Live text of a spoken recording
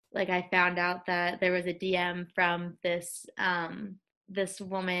like I found out that there was a DM from this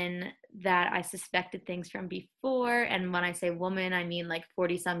woman that I suspected things from before. And when I say woman, I mean like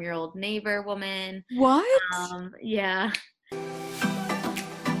 40-some-year-old neighbor woman. What? Yeah.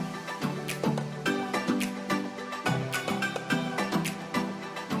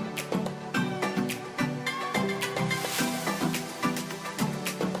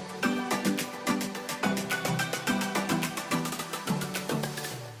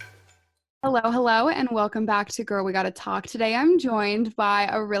 Hello, and welcome back to Girl We Gotta Talk. Today I'm joined by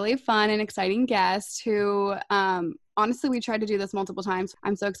a really fun and exciting guest who, honestly, we tried to do this multiple times.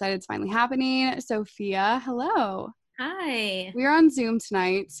 I'm so excited it's finally happening. Sophia, hello. Hi. We're on Zoom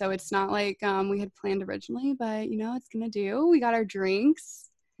tonight, so it's not like we had planned originally, but it's gonna do. We got our drinks.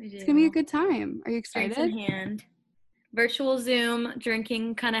 We It's gonna be a do. good time. Are you Drinks in excited? hand. Virtual Zoom,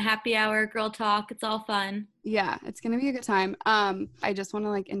 drinking, kind of happy hour, girl talk. It's all fun. Yeah, it's gonna be a good time. I just want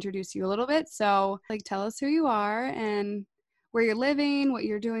to introduce you a little bit. So tell us who you are and where you're living, what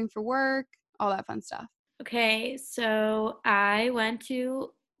you're doing for work, all that fun stuff. Okay, so I went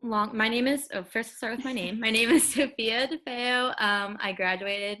to my name is, first I'll start with my name. My name is Sophia DeFeo. I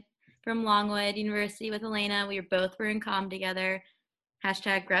graduated from Longwood University with Elena. We were in comm together.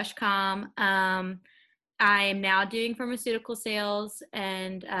 Hashtag RushComm. I am now doing pharmaceutical sales,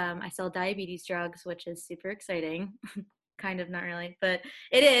 and I sell diabetes drugs, which is super exciting. Kind of, not really, but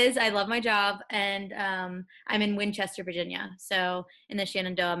it is. I love my job, and I'm in Winchester, Virginia, so in the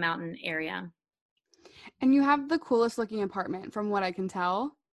Shenandoah Mountain area. And you have the coolest looking apartment from what I can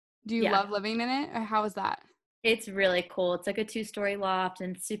tell. Do you Yeah, love living in it, or how is that? it's really cool. It's like a two-story loft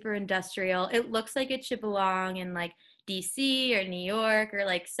and super industrial. It looks like it should belong in like DC or New York or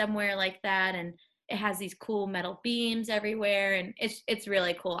like somewhere like that. And it has these cool metal beams everywhere, and it's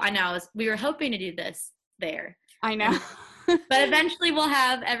really cool. I know we were hoping to do this there, I know. and but eventually we'll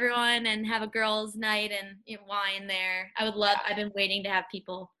have everyone and have a girls' night and wine there. I would love. Yeah. I've been waiting to have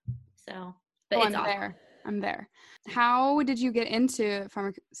people. So, but Oh, it's I'm awesome. there. I'm there. How did you get into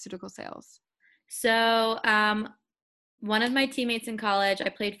pharmaceutical sales? So, one of my teammates in college, I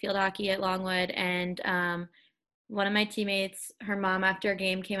played field hockey at Longwood, and one of my teammates, her mom after a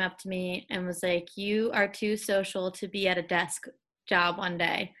game came up to me and was like, "You are too social to be at a desk job one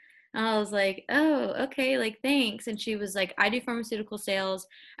day." And I was like, "Oh, okay, like thanks." And she was like, "I do pharmaceutical sales.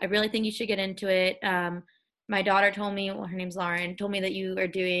 I really think you should get into it." My daughter told me, well, her name's Lauren, told me that you are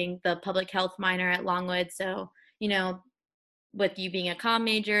doing the public health minor at Longwood. So, you know, with you being a comm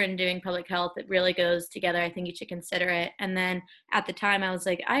major and doing public health, it really goes together. I think you should consider it. And then at the time, I was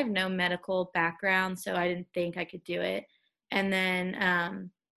like, I have no medical background, so I didn't think I could do it. And then I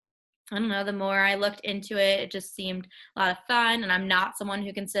don't know, the more I looked into it, it just seemed a lot of fun. And I'm not someone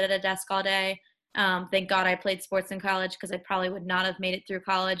who can sit at a desk all day. Thank God I played sports in college, because I probably would not have made it through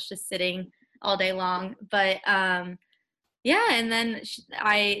college just sitting all day long. But yeah, and then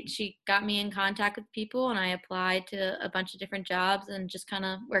she got me in contact with people, and I applied to a bunch of different jobs and just kind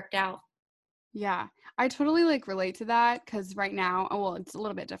of worked out. Yeah, I totally relate to that because right now, oh, well, it's a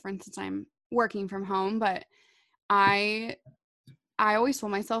little bit different since I'm working from home, but I I always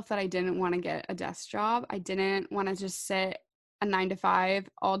told myself that I didn't want to get a desk job. I didn't want to just sit a 9 to 5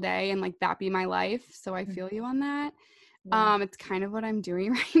 all day and that be my life. So I feel you on that. Yeah. It's kind of what I'm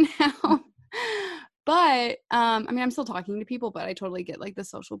doing right now. But I mean, I'm still talking to people, but I totally get the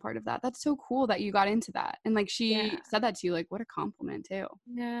social part of that. That's so cool that you got into that. And Yeah. she said that to you, what a compliment too.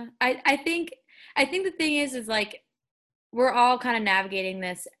 Yeah. I think the thing is like we're all kind of navigating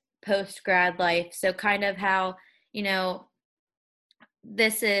this post grad life. So kind of how, you know,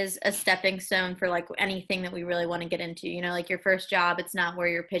 this is a stepping stone for like anything that we really want to get into. Like your first job, it's not where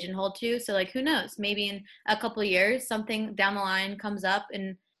you're pigeonholed to. So like who knows? Maybe in a couple of years something down the line comes up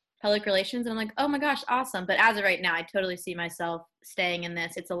in public relations and I'm like, "Oh my gosh, awesome." But as of right now, I totally see myself staying in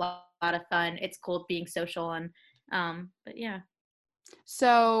this. It's a lot of fun. It's cool being social and but yeah.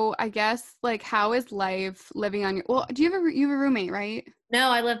 So I guess how is life living on your well, do you have a roommate, right? No,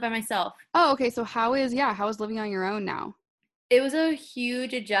 I live by myself. Oh, okay. So how is living on your own now? It was a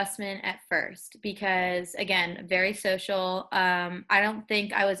huge adjustment at first because, again, very social. I don't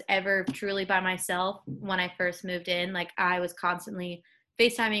think I was ever truly by myself when I first moved in. Like I was constantly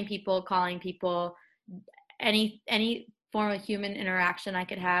FaceTiming people, calling people, any form of human interaction I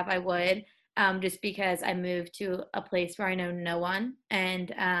could have, I would. Just because I moved to a place where I know no one,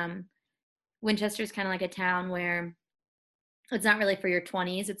 and Winchester is kind of like a town where it's not really for your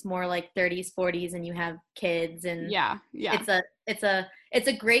 20s. It's more like 30s, 40s, and you have kids, and Yeah, yeah, it's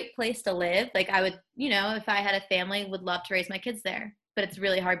a great place to live. Like I would, if I had a family, would love to raise my kids there. But it's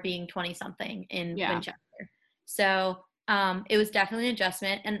really hard being 20 something in yeah. Winchester. So It was definitely an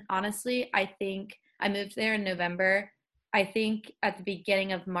adjustment, and honestly, I think I moved there in November. I think at the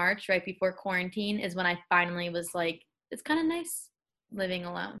beginning of March, right before quarantine, is when I finally was like, "It's kinda nice living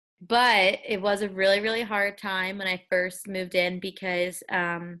alone." But it was a really, really hard time when I first moved in because,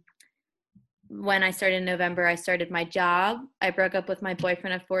 when I started in November, I started my job. I broke up with my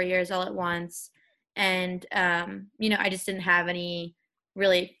boyfriend of 4 years all at once, and, I just didn't have any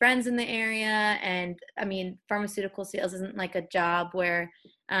really friends in the area, and, I mean, pharmaceutical sales isn't like a job where,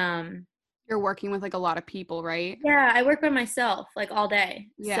 um You're working with, like, a lot of people, right? yeah, I work by myself, like, all day.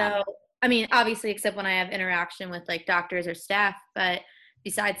 Yeah. So, I mean, obviously, except when I have interaction with, like, doctors or staff, but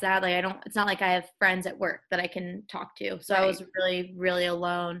besides that, like, I don't it's not like I have friends at work that I can talk to. So I Right. was really, really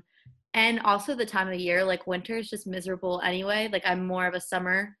alone. And also the time of the year, like, winter is just miserable anyway. Like, I'm more of a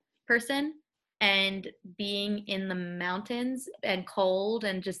summer person, and being in the mountains and cold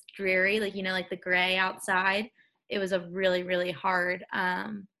and just dreary, like, like, the gray outside, it was a really, really hard,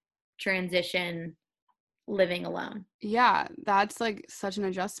 transition living alone. Yeah, that's, like, such an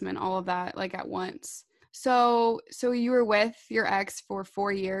adjustment, all of that, like, at once. So you were with your ex for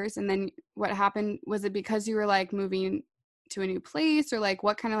 4 years, and then what happened? Was it because you were, like, moving to a new place, or, like,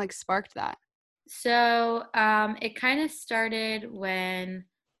 what kinda, like, sparked that? So, it kind of started when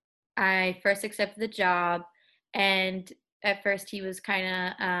I first accepted the job, and at first he was kind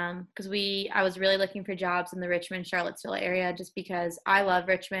of because I was really looking for jobs in the Richmond, Charlottesville area, just because I love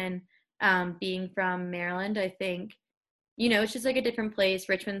Richmond. Being from Maryland, I think it's just like a different place.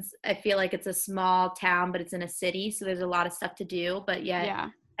 Richmond's, I feel like it's a small town, but it's in a city, so there's a lot of stuff to do, but yet Yeah.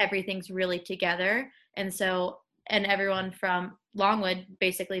 everything's really together. And everyone from Longwood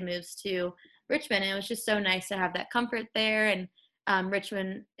basically moves to Richmond. And it was just so nice to have that comfort there. And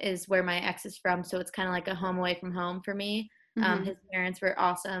Richmond is where my ex is from, so it's kind of like a home away from home for me. Mhm. His parents were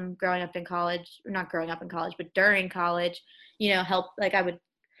awesome growing up in college, or not growing up in college, but during college. Help like I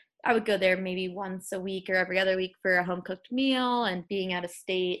would go there maybe once a week or every other week for a home cooked meal, and being out of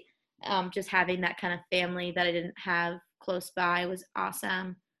state, just having that kind of family that I didn't have close by was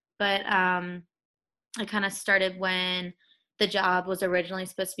awesome. But I kind of started when the job was originally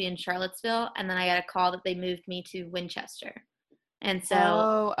supposed to be in Charlottesville, and then I got a call that they moved me to Winchester. And so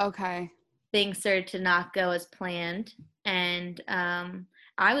Oh, okay. things started to not go as planned. And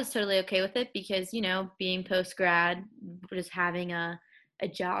I was totally okay with it because, being post grad, just having a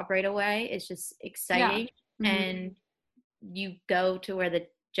job right away is just Yeah. exciting. Mhm. And you go to where the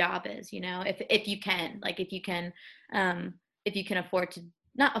job is, if you can, like, um, if you can afford to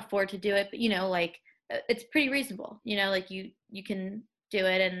not afford to do it, but like, it's pretty reasonable, like you can do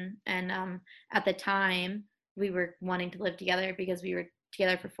it. And at the time we were wanting to live together because we were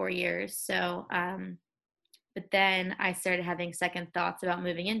together for 4 years. So, but then I started having second thoughts about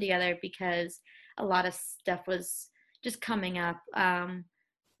moving in together because a lot of stuff was just coming up.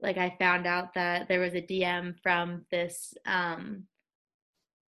 Like, I found out that there was a DM from this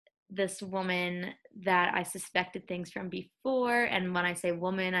woman that I suspected things from before. And when I say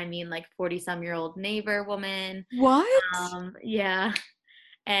woman, I mean like 40-some-year-old neighbor woman. What? Yeah.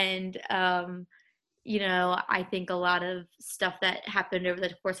 And I think a lot of stuff that happened over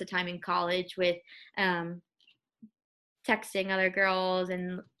the course of time in college with um, texting other girls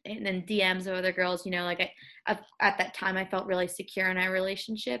and then DMs of other girls. Like, at that time I felt really secure in our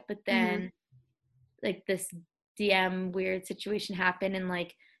relationship, but Mhm. then like this DM weird situation happened in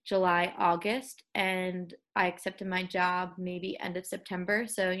like July, August, and I accepted my job maybe end of September.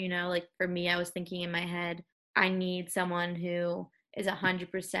 So, like, for me, I was thinking in my head, I need someone who is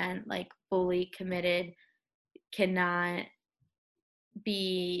 100% like fully committed, cannot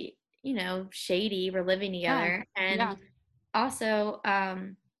be, shady. We're living Yeah. together. And Yeah. also,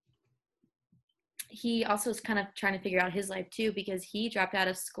 he also is kind of trying to figure out his life too, because he dropped out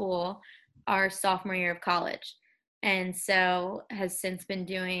of school our sophomore year of college, and so has since been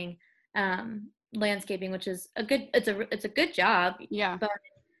doing landscaping, which is it's a good job. Yeah. But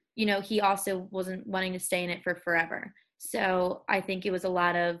he also wasn't wanting to stay in it for forever. So I think it was a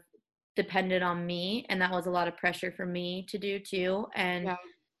lot of dependent on me, and that was a lot of pressure for me to do too. And Yeah.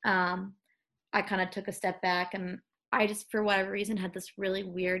 um, I kind of took a step back, and I just, for whatever reason, had this really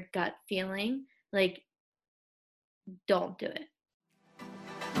weird gut feeling like, don't do it.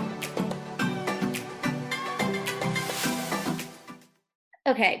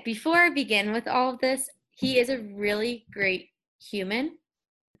 Okay, before I begin with all of this, he is a really great human.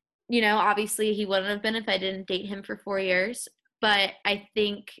 Obviously, he wouldn't have been if I didn't date him for 4 years. But I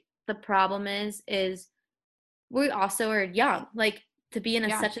think the problem is we also are young. Like, to be in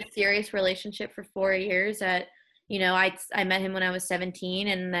Yeah. such a serious relationship for 4 years. I met him when I was 17,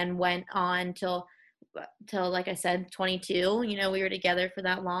 and then went on till till, like I said, 22. You know, we were together for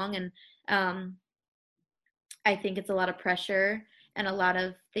that long, and um, I think it's a lot of pressure and a lot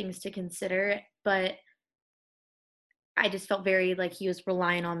of things to consider. But I just felt very like he was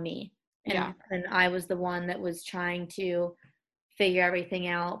relying on me, Yeah. and I was the one that was trying to figure everything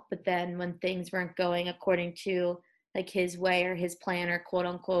out. But then when things weren't going according to like his way or his plan or quote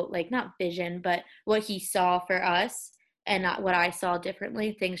unquote, like not vision, but what he saw for us and not what I saw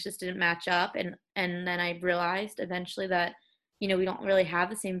differently, things just didn't match up. And then I realized eventually that, you know, we don't really have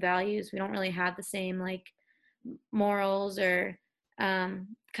the same values. We don't really have the same like morals or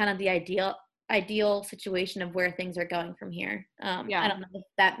kind of the ideal situation of where things are going from here. I Yeah. don't know if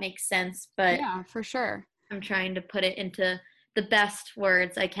that makes sense, but Yeah, for sure. I'm trying to put it into the best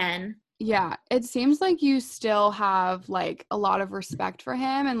words I can. Yeah, it seems like you still have like a lot of respect for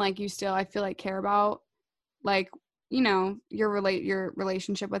him and like you still I feel like care about like, your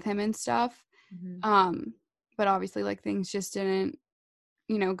relationship with him and stuff. Mhm. Um but obviously like things just didn't,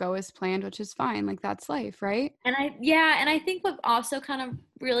 go as planned, which is fine. Like that's life, right? And I think what also kind of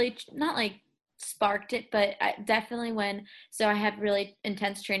really not like sparked it, but definitely so I had really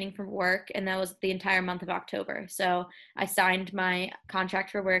intense training for work, and that was the entire month of October. So I signed my contract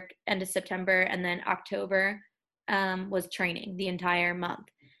for work end of September, and then October was training the entire month.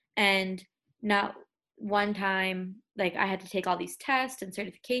 And not one time, like I had to take all these tests and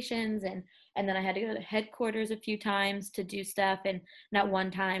certifications, and then I had to go to headquarters a few times to do stuff, and not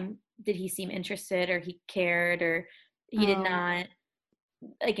one time did he seem interested or he cared or he did Oh, not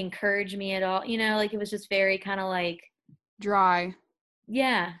like encourage me at all. You know, like it was just very kind of like, dry.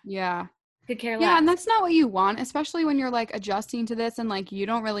 yeah, Yeah. could care Yeah, and less. that's not what you want, especially when you're like adjusting to this and like you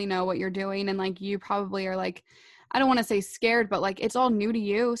don't really know what you're doing and like you probably are like I don't want to say scared, but like it's all new to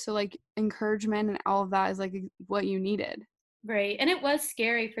you, so like encouragement and all of that is like what you needed. Right. And it was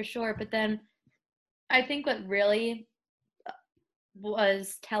scary for sure. But then I think what really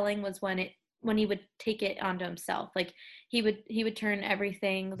was telling was when he would take it onto himself. Like he would turn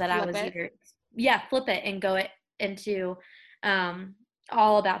everything that I Flip was it. either, yeah, flip it and go it into um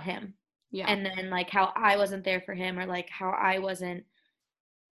all about him. Yeah. And then like how I wasn't there for him, or like how I wasn't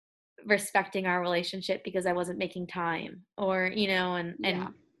respecting our relationship because I wasn't making time, or you know, and Yeah.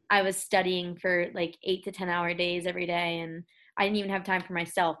 I was studying for like 8 to 10 hour days every day, and I didn't even have time for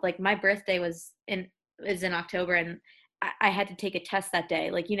myself. Like my birthday is in October, and I had to take a test that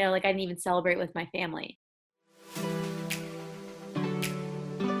day. Like, you know, like I didn't even celebrate with my family.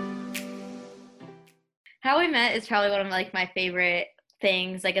 How We Met is probably one of like my favorite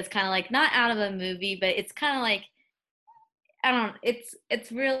things. Like it's kind of like not out of a movie, but it's kind of like I don't.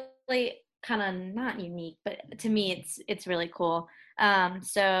 It's really kind of not unique, but to me, it's really cool.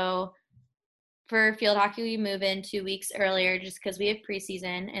 So for field hockey, we move in 2 weeks earlier just because we have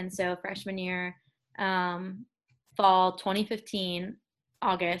preseason, and so freshman year, um, fall 2015,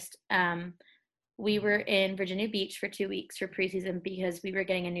 August, we were in Virginia Beach for 2 weeks for preseason because we were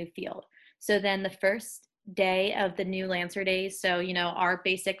getting a new field. So then the first day of the new Lancer days, so you know our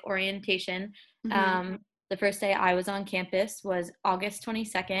basic orientation, Mhm. um, the first day I was on campus was August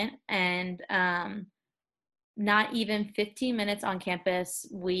 22nd, and not even 15 minutes on campus,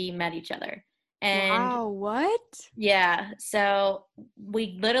 we met each other. And Wow, what? yeah, so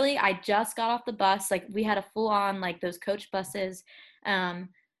I just got off the bus. Like we had a full on like those coach buses. Um,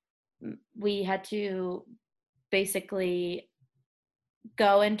 we had to basically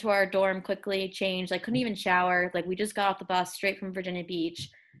go into our dorm quickly, change, like couldn't even shower. Like we just got off the bus straight from Virginia Beach.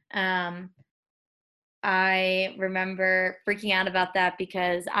 Um, I remember freaking out about that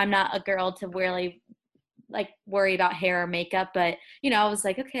because I'm not a girl to really like worry about hair or makeup, but you know, I was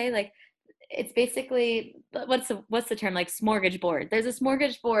like, okay, like it's basically what's the term, like smorgasbord. There's a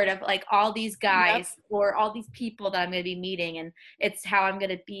smorgasbord of like all these Yep. guys or all these people that I'm going to be meeting, and it's how I'm going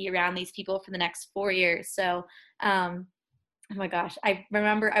to be around these people for the next 4 years. So oh my gosh, I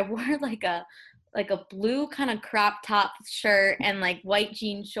remember I wore like a blue kind of crop top shirt and like white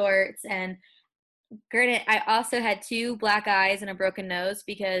jean shorts. And granted, I also had two black eyes and a broken nose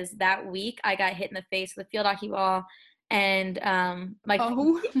because that week I got hit in the face with a field hockey ball, and my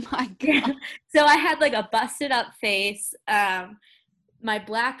Oh my yeah, god. so I had like a busted up face. My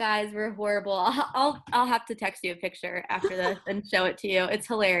black eyes were horrible. I'll have to text you a picture after this and show it to you. It's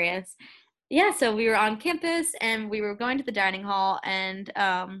hilarious. Yeah, so we were on campus and we were going to the dining hall, and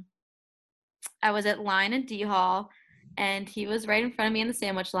I was at line and D hall, and he was right in front of me in the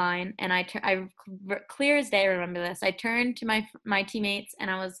sandwich line, and clear as day remember this. I turned to my teammates and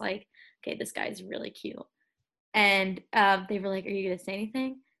I was like, "Okay, this guy's really cute." And they were like, "Are you gonna say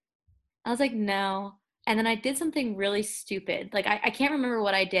anything?" I was like, "No." And then I did something really stupid. Like I can't remember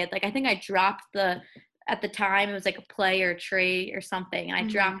what I did. Like I think I dropped at the time it was like a play or a tray or something, and I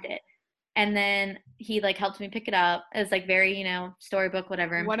Mhm. dropped it. And then he like helped me pick it up. It was like very, storybook,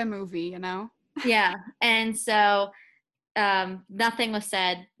 whatever. What a movie, you know? Yeah. And so nothing was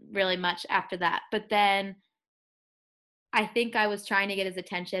said really much after that. But then I think I was trying to get his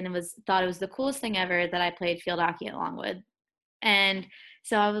attention and was thought it was the coolest thing ever that I played field hockey at Longwood. And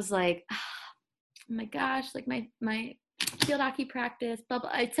so I was like, oh my gosh, like my field hockey practice, blah blah.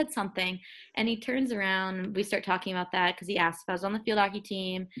 I said something, and he turns around and we start talking about that because he asked if I was on the field hockey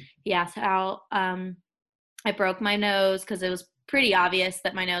team. He asked how I broke my nose because it was pretty obvious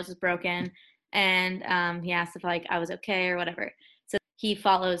that my nose was broken, and he asked if like I was okay or whatever. So he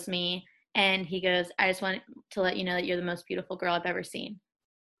follows me and he goes, "I just want to let you know that you're the most beautiful girl I've ever seen."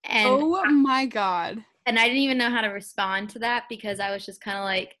 And Oh my god. and I didn't even know how to respond to that because I was just kind of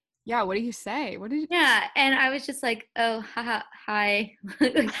like, Yeah, what do you say? What did yeah, and I was just like, "Oh, haha, hi."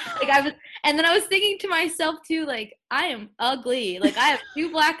 Like I was, and then I was thinking to myself too, like, I am ugly. Like I have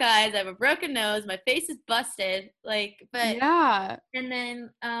two black eyes, I have a broken nose, my face is busted. Like, but Yeah. and then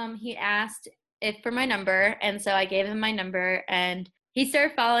he asked if for my number, and so I gave him my number, and he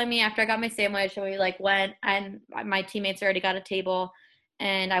started following me after I got my sandwich, and we like went, and my teammates already got a table,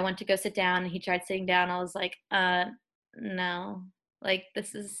 and I went to go sit down, and he tried sitting down. I was like, no, like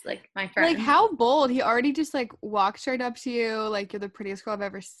this is like my Like, friend. how bold. He already just, like, walks right up to you, like, you're the prettiest girl I've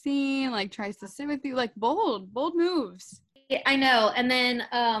ever seen, like, tries to sit with you, like, bold moves. I know. And then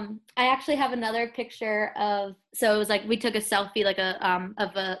I actually have another picture of, so it was like we took a selfie like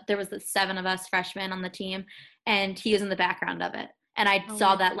there was the seven of us freshmen on the team, and he was in the background of it. And I Oh saw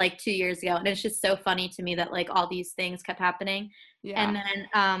my that god. like 2 years ago, and it's just so funny to me that like all these things kept happening. And Yeah.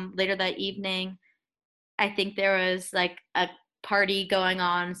 then later that evening, I think there was like a party going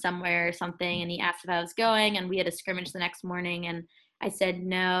on somewhere or something, and he asked if I was going, and we had a scrimmage the next morning, and I said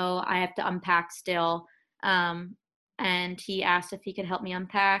no, I have to unpack still. Um, and he asked if he could help me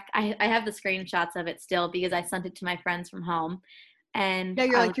unpack. I have the screenshots of it still because I sent it to my friends from home, and Yeah,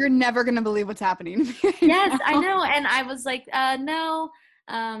 you're I was like, "You're never gonna believe what's happening to me right yes, I now." know, and I was like, no.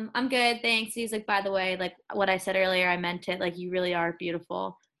 I'm good, thanks. He's like, by the way, like what I said earlier, I meant it. Like, you really are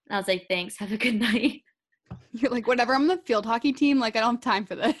beautiful. And I was like, thanks. Have a good night. You're like, "Whatever, I'm on the field hockey team, like, I don't have time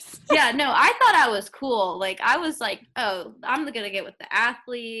for this." Yeah, no, I thought I was cool. Like I was like, oh, I'm gonna get with the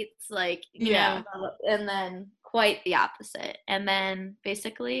athletes, like, Yeah. and then quite the opposite. And then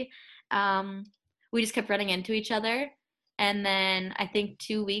basically, um, we just kept running into each other. And then I think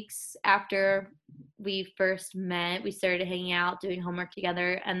 2 weeks after we first met, we started hanging out, doing homework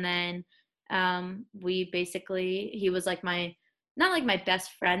together. And then we basically, he was like my, not like my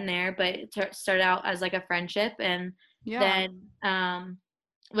best friend there, but it started out as like a friendship. And Yeah. then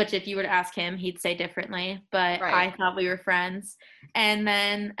which if you were to ask him, he'd say differently, but Right. I thought we were friends. And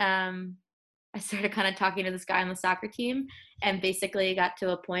then I started kind of talking to this guy on the soccer team, and basically got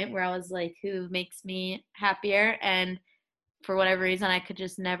to a point where I was like, who makes me happier? And for whatever reason, I could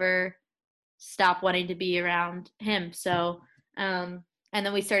just never stop wanting to be around him. So, and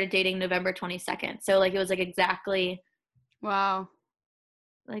then we started dating November 22nd. So like it was like exactly Wow.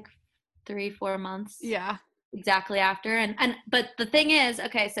 like 3-4 months Yeah. exactly after. And but the thing is,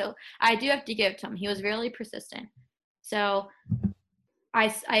 okay, so I do have to give to him, he was really persistent. So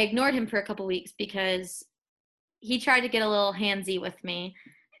I ignored him for a couple weeks because he tried to get a little handsy with me.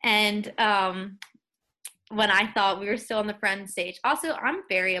 And when I thought we were still on the friend stage, also I'm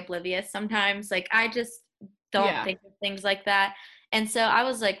very oblivious sometimes, like I just don't Yeah. think of things like that. And so I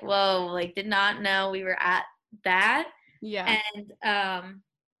was like, whoa, like did not know we were at that. Yeah. And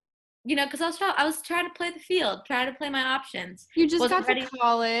because I was trying to play the field, trying to play my options. You just Wasn't got to ready.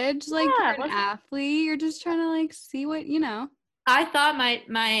 college, like, Yeah, you're an athlete, you're just trying to, like, see what you know. I thought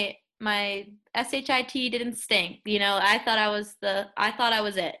my SHIT didn't stink. I thought I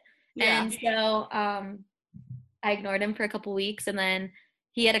was it. Yeah. And so I ignored him for a couple weeks, and then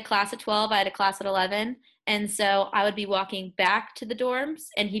he had a class at 12, I had a class at 11. And so I would be walking back to the dorms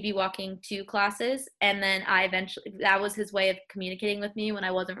and he'd be walking to classes. And then that was his way of communicating with me when I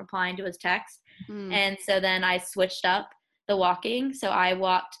wasn't replying to his text. Mm. And so then I switched up the walking. So I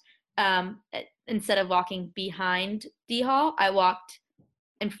walked, instead of walking behind D Hall, I walked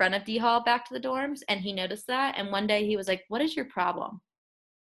in front of D Hall back to the dorms. And he noticed that. And one day he was like, what is your problem?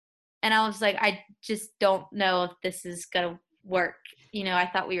 And I was like, I just don't know if this is going to work. I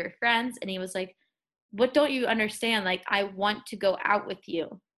thought we were friends. And he was like, what don't you understand? Like, I want to go out with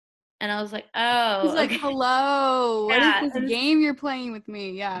you. And I was like, He's oh, like, okay. "Hello, what is Yeah. this And game you're playing with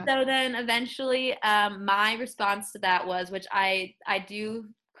me?" Yeah. so then eventually my response to that was, which I do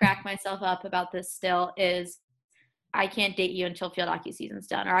crack myself up about this still is I can't date you until field hockey season's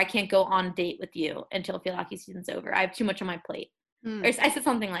done, or I can't go on a date with you until field hockey season's over. I have too much on my plate. Or I said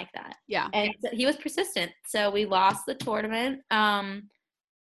something like that. Yeah. And he was persistent. So we lost the tournament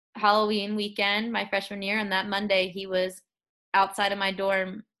Halloween weekend, my freshman year, and that Monday he was outside of my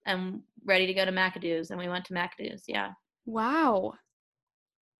dorm and ready to go to McAdoo's, and we went to McAdoo's. Yeah. Wow.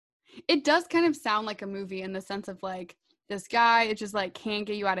 It does kind of sound like a movie in the sense of like this guy, it just like can't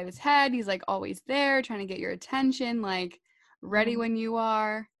get you out of his head. He's like always there trying to get your attention, like ready when you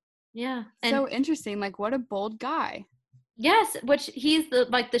are. Yeah. So interesting. Like what a bold guy. Yes, which he's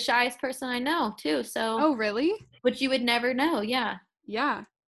the shyest person I know too. So Oh, really? Which you would never know. Yeah. Yeah.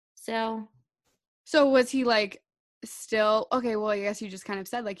 So was he like still okay, well, I guess you just kind of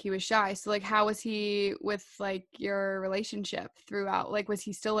said like he was shy. So like how was he with like your relationship throughout? Like was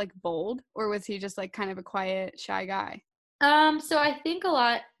he still like bold, or was he just like kind of a quiet, shy guy? So I think a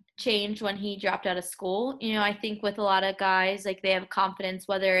lot changed when he dropped out of school. You know, I think with a lot of guys, like they have confidence,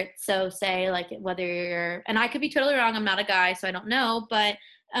 whether it's whether you're, and I could be totally wrong. I'm not a guy, so I don't know, but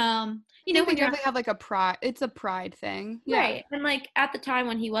you know, when you definitely have like a pride, it's a pride thing. Yeah. Right. And like at the time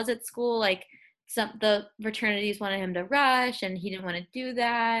when he was at school, like the fraternities wanted him to rush and he didn't want to do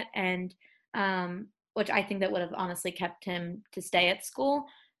that. And which I think that would have honestly kept him to stay at school.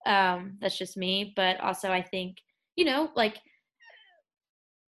 That's just me. But also I think, you know, like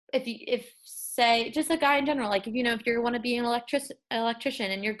if say just a guy in general, like if you want to be an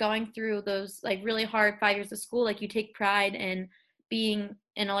electrician and you're going through those like really hard 5 years of school, like you take pride in being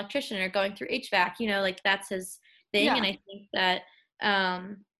an electrician or going through HVAC, you know, like that's his thing. Yeah. And I think that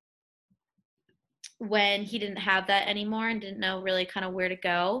when he didn't have that anymore and didn't know really kind of where to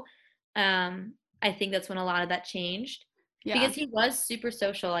go, I think that's when a lot of that changed. Yeah. Because he was super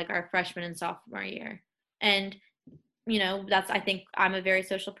social like our freshman and sophomore year. And you know, I think I'm a very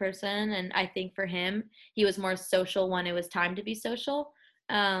social person, and I think for him, he was more social when it was time to be social.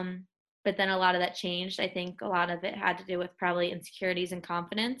 But then a lot of that changed. I think a lot of it had to do with probably insecurities and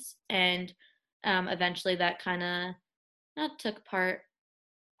confidence. And eventually that kind of not took part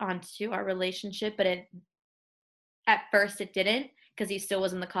onto our relationship, but at first it didn't, because he still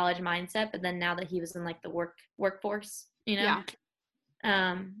was in the college mindset. But then now that he was in like the workforce, you know,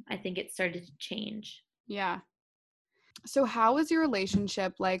 I think it started to change. Yeah. So how was your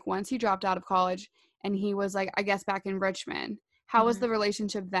relationship like once he dropped out of college and he was like, I guess, back in Richmond? How was the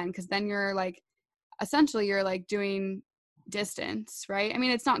relationship then? Because then you're like, essentially you're like doing distance, right? I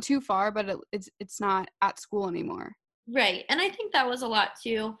mean, it's not too far, but it's not at school anymore. Right. And I think that was a lot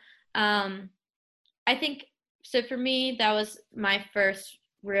too. I think, so for me, that was my first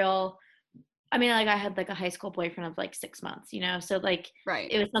real, I mean, like I had like a high school boyfriend of like 6 months, you know? So like,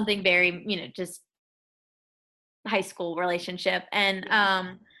 right. It was something very, you know, just high school relationship. And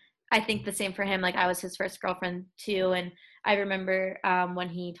I think the same for him. Like I was his first girlfriend too. And I remember when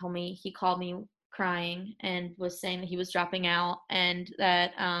he called me crying and was saying that he was dropping out and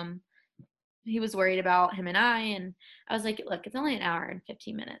that he was worried about him and I. And I was like, look, it's only an hour and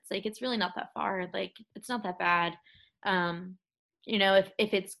 15 minutes. Like, it's really not that far. Like, it's not that bad. You know,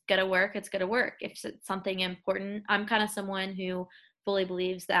 if it's going to work, it's going to work. If it's something important, I'm kind of someone who fully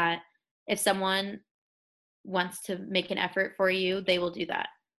believes that if someone wants to make an effort for you, they will do that.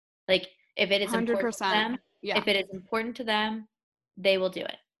 Like if it is 100%. Important to them, if it is important to them, they will do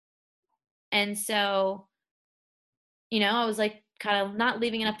it. And so, you know, I was like kind of not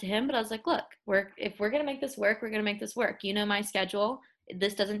leaving it up to him, but I was like, look, if we're going to make this work, we're going to make this work. You know, my schedule,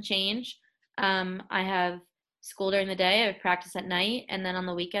 this doesn't change. I have school during the day, I have practice at night, and then on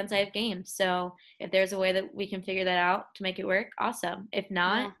the weekends I have games. So if there's a way that we can figure that out to make it work, awesome. If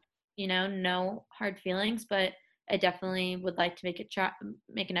not, you know, no hard feelings, but I definitely would like to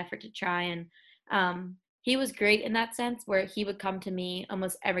make an effort to try. And he was great in that sense where he would come to me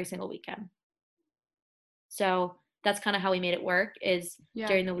almost every single weekend. So that's kind of how we made it work is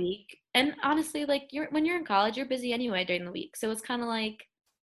during the week. And honestly, like when you're in college, you're busy anyway during the week. So it's kind of like,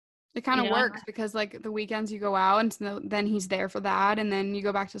 it kind of works because like the weekends you go out and so then he's there for that. And then you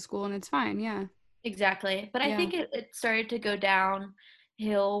go back to school and it's fine. Yeah, exactly. But I think it started to go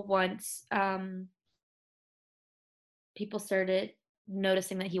downhill once people started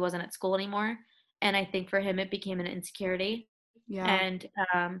noticing that he wasn't at school anymore. And I think for him, it became an insecurity. Yeah. And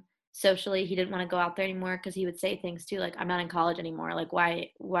socially, he didn't want to go out there anymore because he would say things too, like, I'm not in college anymore. Like,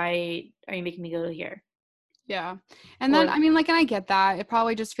 why are you making me go here? Yeah. And then, I mean, like, and I get that. It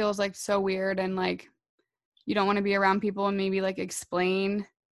probably just feels like so weird and like you don't want to be around people and maybe like explain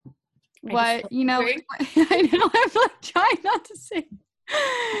what, you know, I know I'm like trying not to say.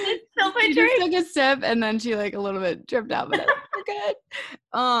 She just took a sip and then she like a little bit dripped out, but good.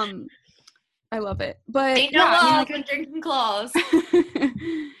 I love it. But Ain't no yeah, I mean, laws like, when drinking claws.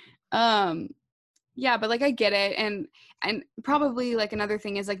 um, yeah, but like I get it. And probably like another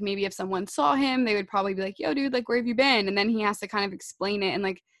thing is like maybe if someone saw him, they would probably be like, yo, dude, like where have you been? And then he has to kind of explain it and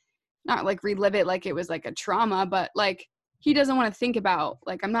like not like relive it like it was like a trauma, but like he doesn't want to think about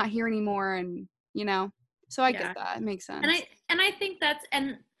like I'm not here anymore and so I Yeah. get that. It makes And sense. I think that's,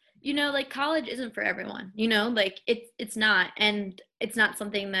 and like college isn't for everyone, like it's not, and it's not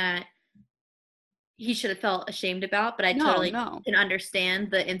something that he should have felt ashamed about, but I No, totally no. can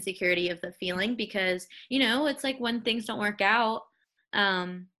understand the insecurity of the feeling because, it's like when things don't work out,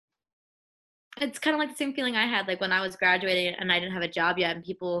 um it's kind of like the same feeling I had like when I was graduating and I didn't have a job yet and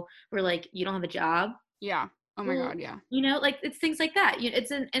people were like, "You don't have a job?" Yeah. Oh my Well, God, yeah. like it's things like that.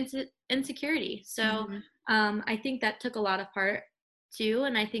 It's an insecurity. So, Mhm. I think that took a lot of part too,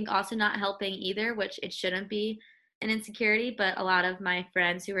 and I think also not helping either, which it shouldn't be an insecurity. But a lot of my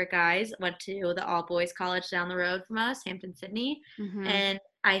friends who were guys went to the all boys college down the road from us, Hampton Sydney, Mhm. and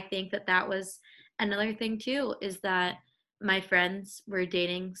I think that that was another thing too. Is that my friends were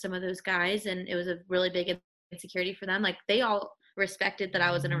dating some of those guys, and it was a really big insecurity for them. Like they all respected that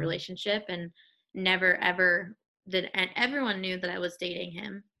I was in a relationship and never ever did, and everyone knew that I was dating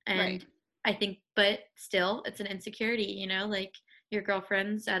him. Right. And I think, but still, it's an insecurity, like your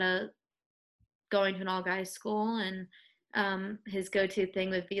girlfriend's at a going to an all guys school, and his go to thing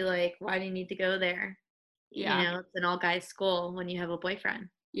would be like, why do you need to go there? Yeah. It's an all guys school when you have a boyfriend.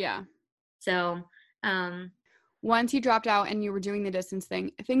 Yeah. So, um, Once you dropped out and you were doing the distance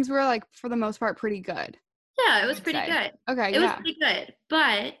thing, things were like for the most part pretty good, yeah, it I was would pretty say. good. Okay, It was yeah. pretty good,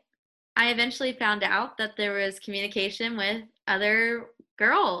 but I eventually found out that there was communication with other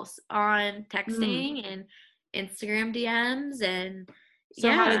girls on Mm. texting and Instagram DMs, and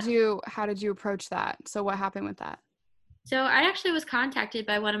So how yeah. did you approach that? So what happened with that? So I actually was contacted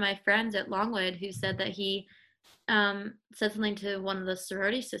by one of my friends at Longwood who said that he said something to one of the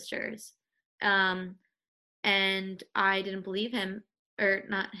sorority sisters. Um, and I didn't believe him, or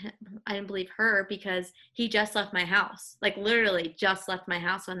not him, I didn't believe her because he just left my house. Like literally just left my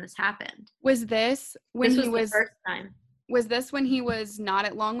house when this happened. Was this when This he was the was first time. was this when he was not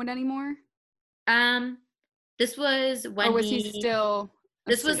at Longwood anymore? Um, this was Or when was he still a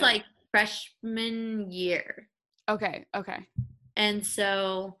this was student? like freshman year. Okay, okay. And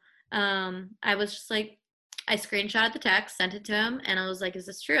so I was just like, I screenshotted the text, sent it to him, and I was like, is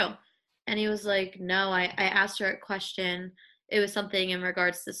this true? And he was like, no, I asked her a question. It was something in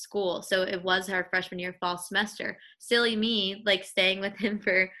regards to school. So it was her freshman year fall semester. Silly me, like staying with him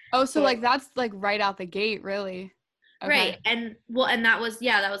Oh, so for like that's like right out the gate, really. Okay. right. And well, and that was,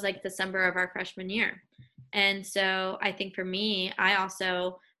 yeah, that was like December of our freshman year. And so I think for me, I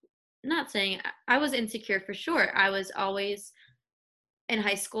also, not saying I was insecure for sure. I was always in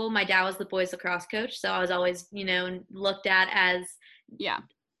high school, my dad was the boys lacrosse coach, so I was always, looked at as Yeah.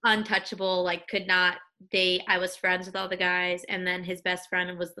 untouchable, like could not date. I was friends with all the guys, and then his best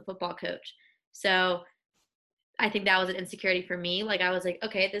friend was the football coach. So I think that was an insecurity for me. Like I was like,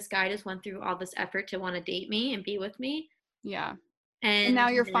 okay, this guy just went through all this effort to want to date me and be with me, Yeah. And now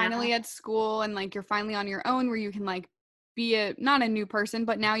and you're now, finally at school and like you're finally on your own where you can like be a not a new person,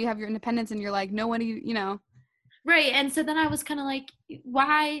 but now you have your independence and you're like nobody. right. And so then I was kind of like,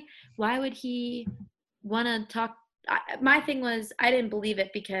 why would he want to talk? My thing was I didn't believe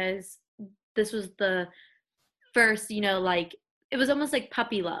it because this was the first, like it was almost like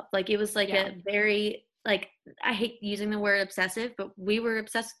puppy love. Like it was like Yeah. a very like I hate using the word obsessive, but we were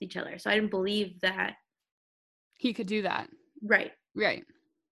obsessed with each other. So I didn't believe that. He could do that. Right. Right.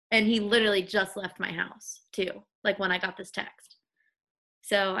 And he literally just left my house too, like when I got this text.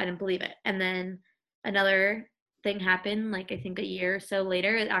 So I didn't believe it. And then another thing happened, like I think a year or so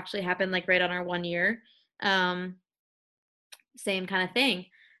later. It actually happened like right on our 1 year. Um, Same kind of thing.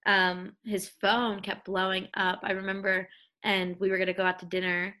 His phone kept blowing up. I remember, and we were gonna go out to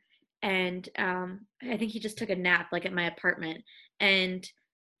dinner, and I think he just took a nap like at my apartment, and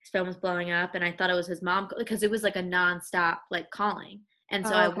his phone was blowing up, and I thought it was his mom because it was like a nonstop like calling. And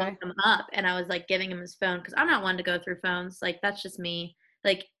so Oh, I woke okay. him up and I was like giving him his phone because I'm not one to go through phones. Like that's just me.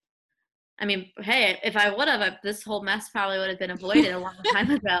 Like I mean, hey, if I would have, this whole mess probably would have been avoided a long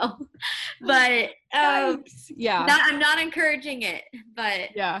time ago. But Yikes. Yeah. not I'm not encouraging it, but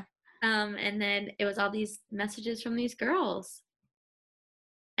Yeah. and then it was all these messages from these girls.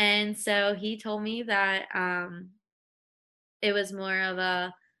 And so he told me that it was more of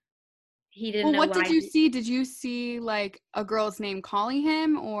a he didn't Well, know what did why you see? Did you see like a girl's name calling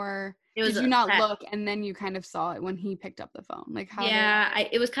him or It was did you a not text. look and then you kind of saw it when he picked up the phone? Like how did Yeah,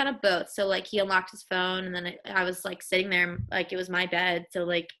 it was kind of both. So like he unlocked his phone, and then I was like sitting there, like it was my bed. So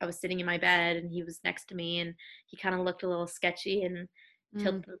like I was sitting in my bed, and he was next to me, and he kind of looked a little sketchy and mm,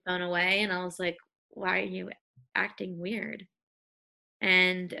 tilted the phone away, and I was like, "Why are you acting weird?"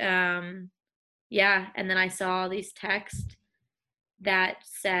 And yeah, and then I saw these texts that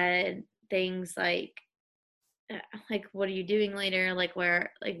said things uh, like "What are you doing later?"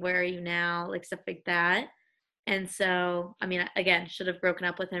 Where are you now?" Like stuff like that. And so, I mean, again, should have broken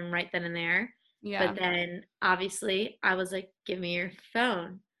up with him right then and there. yeah. But then obviously I was like, give me your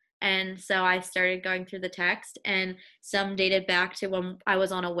phone. And so I started going through the text, and some dated back to when I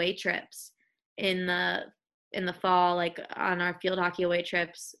was on away trips in the fall, like on our field hockey away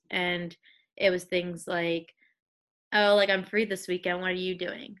trips. And it was things like, oh, like I'm free this weekend. What are you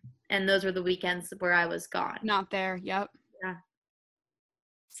doing? And those were the weekends where I was gone. Not there. Yep. Yeah. Wow.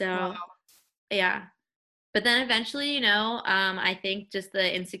 So yeah. But then eventually, I think just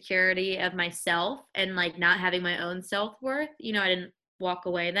the insecurity of myself and like not having my own self-worth, I didn't walk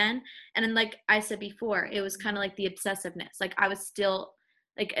away then. And then like I said before, it was kind of like the obsessiveness. Like I was still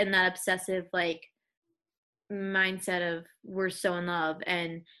like in that obsessive like mindset of we're so in love.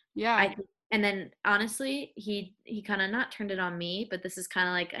 And Yeah. I think, and then honestly, he kind of not turned it on me, but this is kind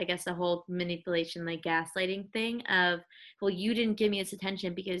of like I guess the whole manipulation, like gaslighting thing of, well, you didn't give me this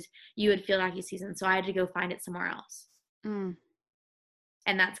attention because you had field hockey season, so I had to go find it somewhere else. Mm,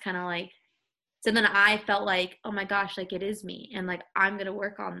 And that's kind of like, so then I felt like, oh my gosh, like it is me, and like I'm gonna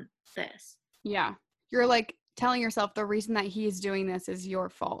work on this. yeah. You're like telling yourself the reason that he's doing this is your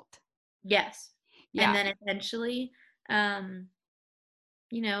fault. Yes. And Yeah. then eventually, um,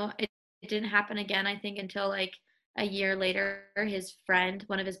 it didn't happen again, I think, until like a year later, his friend,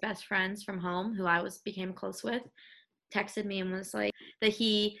 one of his best friends from home, who I was became close with, texted me and was like that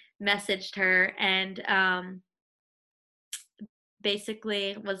he messaged her and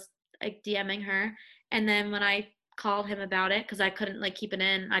basically was like DMing her. And then when I called him about it, because I couldn't like keep it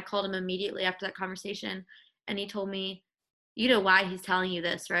in, I called him immediately after that conversation, and he told me, "You know why he's telling you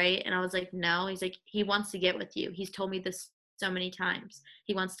this, right?" And I was like, "No." He's like, "He wants to get with you. He's told me this so many times.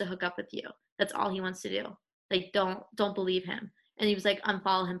 He wants to hook up with you. That's all he wants to do. Like, don't believe him." And he was like,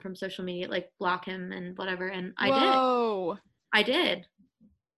 "Unfollow him from social media, like block him and whatever." And I did. Whoa. I did.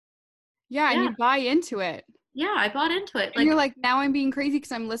 Yeah, and Yeah. you buy into it. Yeah, I bought into it. And you're Like, like, now I'm being crazy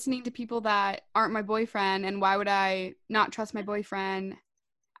because I'm listening to people that aren't my boyfriend, and why would I not trust my boyfriend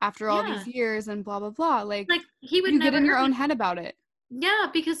after all these yeah. years and blah blah blah. Like Like he would you get never in your hurt own me. head about it. Yeah,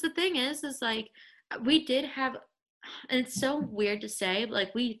 because the thing is like we did have, and it's so weird to say, but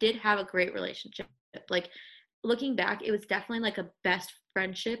like we did have a great relationship. Like looking back, it was definitely like a best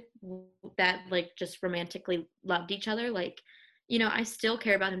friendship that like just romantically loved each other. Like, I still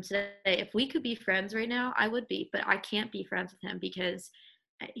care about him today. If we could be friends right now, I would be, but I can't be friends with him because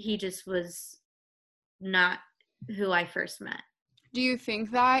he just was not who I first met. Do you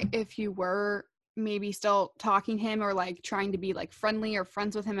think that if you were maybe still talking to him or like trying to be like friendly or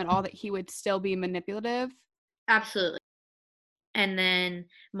friends with him at all that he would still be manipulative? Absolutely. And then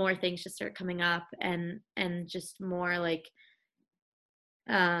more things just start coming up, and just more like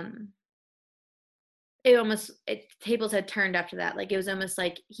um tables had turned after that. Like it was almost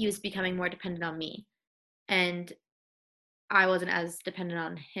like he was becoming more dependent on me, and I wasn't as dependent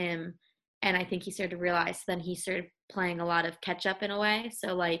on him. And I think he started to realize, then he started playing a lot of catch up in a way.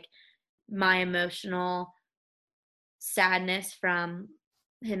 So like my emotional sadness from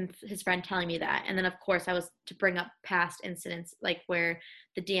his friend telling me that, and then of course I was to bring up past incidents like where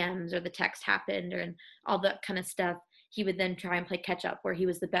the DMs or the text happened, or and all that kind of stuff. He would then try and play catch up where he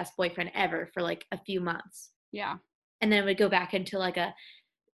was the best boyfriend ever for like a few months, Yeah. and then it would go back into like a,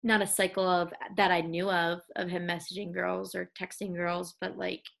 not a cycle of that I knew of him messaging girls or texting girls, but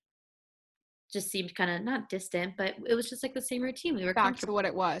like just seemed kind of not distant, but it was just like the same routine. We were Back to comfortable. what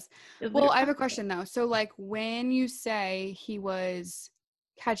it was. We Well, were I have a comfortable. question though. So like when you say he was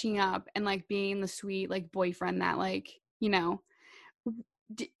catching up and like being the sweet like boyfriend that like,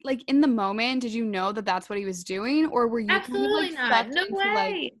 like in the moment, did you know that that's what he was doing, or were you kind of like Absolutely not. sucked No into like,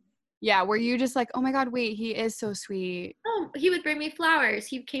 way. yeah, were you just like, oh my god, wait, he is so sweet? Oh, he would bring me flowers.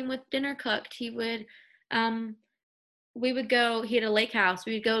 He came with dinner cooked. He would, um, we would go. He had a lake house.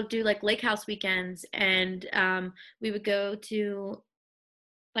 We would go do like lake house weekends, and we would go to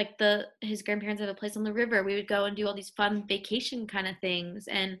like the his grandparents have a place on the river. We would go and do all these fun vacation kind of things,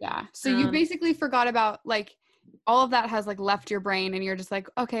 and Yeah. So you um, basically forgot about like all of that has like left your brain and you're just like,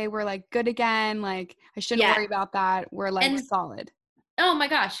 okay, we're like good again. Like I shouldn't yeah, worry about that. We're like and solid. oh my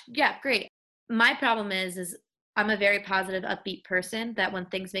gosh, yeah, great. My problem is I'm a very positive, upbeat person that when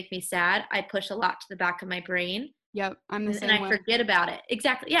things make me sad, I push a lot to the back of my brain Yep, I'm the and same I way. forget about it.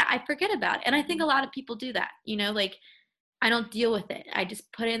 Exactly. Yeah, I forget about it. And I think a lot of people do that, like I don't deal with it. I just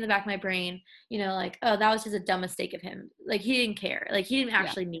put it in the back of my brain, like, oh, that was just a dumb mistake of him. Like he didn't care. Like he didn't Yeah.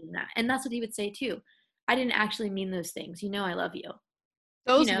 actually mean that. And that's what he would say too. I didn't actually mean those things. I love you. You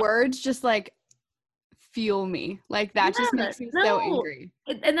Those know? words just like fuel me. Like that just Yeah, makes me so no. angry.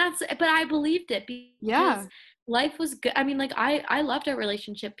 And but I believed it because Yeah. life was good. I mean, like I loved our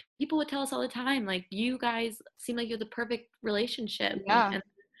relationship. People would tell us all the time, like, you guys seem like you're the perfect relationship. Yeah.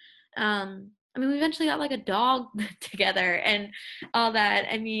 And I mean, we eventually got like a dog together and all that.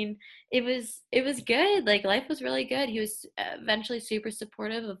 I mean, it was good. Like life was really good. He was eventually super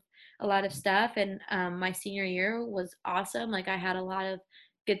supportive of a lot of stuff, and my senior year was awesome. Like I had a lot of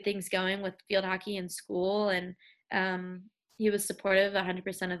good things going with field hockey in school, and um, he was supportive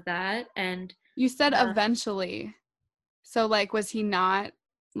 100% of that. And You said uh, eventually. So like was he not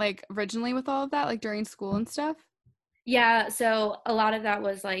like originally with all of that like during school and stuff? yeah, so a lot of that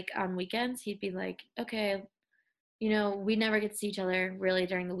was like on weekends. He'd be like, okay, we never get to see each other really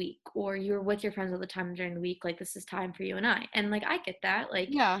during the week, or you're with your friends all the time during the week. Like, this is time for you and I. And like, I get that. Like,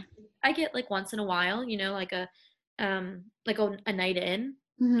 Yeah. I get like once in a while, like a night in,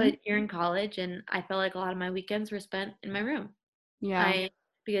 Mhm. but you're in college and I felt like a lot of my weekends were spent in my room. Yeah. I,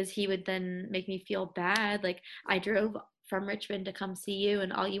 because he would then make me feel bad. Like, I drove from Richmond to come see you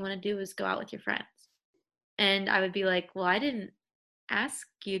and all you want to do is go out with your friends. And I would be like, well, I didn't ask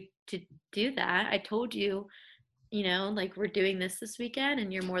you to do that. I told you, like we're doing this weekend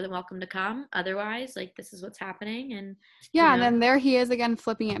and you're more than welcome to come. Otherwise, like this is what's happening. And, you Yeah, and know, then there he is again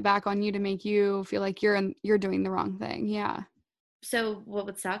flipping it back on you to make you feel like you're doing the wrong thing. Yeah. so what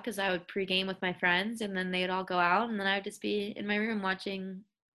would suck is I would pregame with my friends and then they'd all go out and then I would just be in my room watching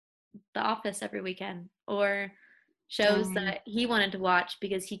The Office every weekend or shows Dang. that he wanted to watch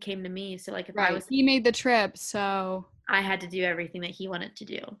because he came to me. So like if I Right. was, He made the trip, so I had to do everything that he wanted to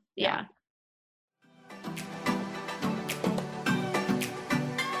do. yeah. Yeah.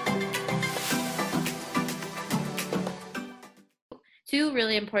 Two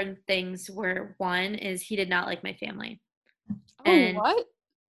really important things were, one is he did not like my family. Oh, And what?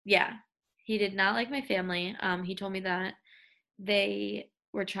 yeah, he did not like my family. He told me that they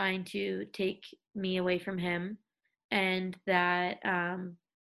were trying to take me away from him, and that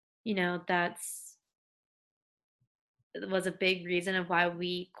that's was a big reason of why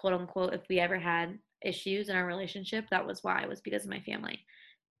we, quote unquote, if we ever had issues in our relationship, that was why, was because of my family.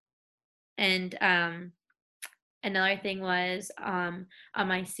 And another thing was, on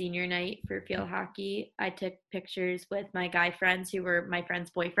my senior night for field hockey, I took pictures with my guy friends who were my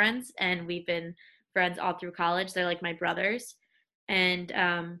friends' boyfriends, and we've been friends all through college. They're like my brothers. And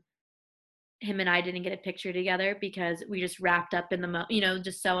him and I didn't get a picture together because we just wrapped up in the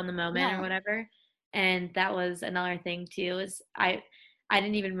just so in the moment or Yeah. whatever. And that was another thing too. Is I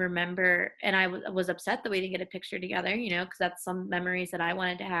didn't even remember, and I was upset that we didn't get a picture together. Because that's some memories that I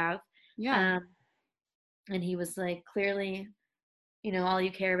wanted to have. Yeah. Um, and he was like, clearly, all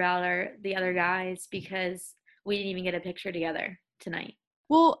you care about are the other guys because we didn't even get a picture together tonight.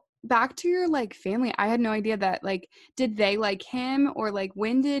 Well, back to your like family. I had no idea that like did they like him or like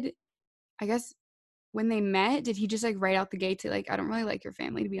when did I guess when they met, did he just like right out the gate say like I don't really like your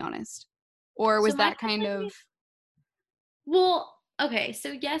family to be honest? Or So was my that kind of family, well, okay,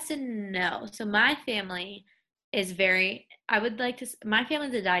 so yes and no. So my family is very, I would like to, my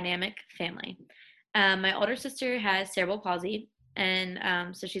family's a dynamic family. My older sister has cerebral palsy,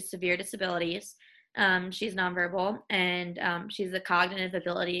 and so she's severe disabilities. She's nonverbal, and she's the cognitive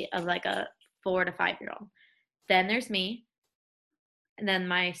ability of like a 4 to 5 year old. Then there's me, and then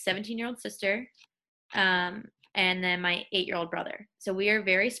my 17-year-old sister, um, and then my 8-year-old brother. So we are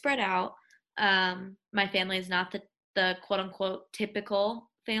very spread out. My family is not the quote unquote typical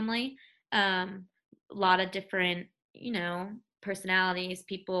family. A lot of different, personalities,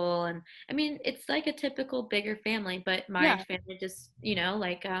 people, and I mean it's like a typical bigger family, but my yeah. family just,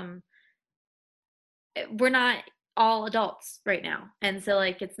 like we're not all adults right now. And so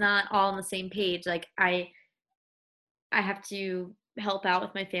like it's not all on the same page. Like I have to help out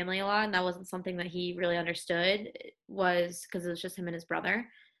with my family a lot, and that wasn't something that he really understood, was because it was just him and his brother.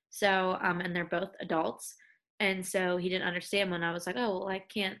 So, and they're both adults, and so he didn't understand when I was like, "Oh, well, I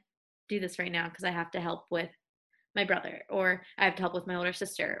can't do this right now because I have to help with my brother, or I have to help with my older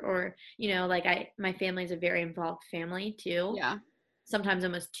sister, or like my family's a very involved family too, Yeah. sometimes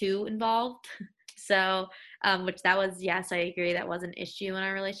almost too involved." So, which that was, yes, I agree, that was an issue in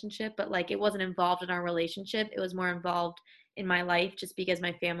our relationship, but like it wasn't involved in our relationship. It was more involved in my life just because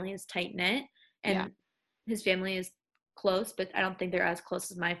my family is tight knit. Yeah. And his family is close, but I don't think they're as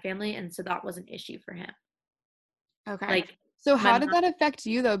close as my family, and so that was an issue for him. Okay. Like, So my how did mom that affect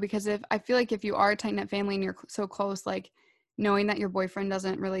you though? Because if I feel like if you are a tight knit family and you're so close, like knowing that your boyfriend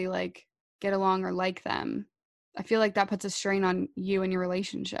doesn't really like get along or like them, I feel like that puts a strain on you and your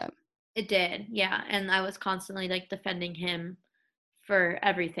relationship. it did, yeah, and I was constantly, like, defending him for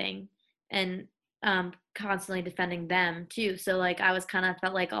everything and, constantly defending them too, so, like, I was kinda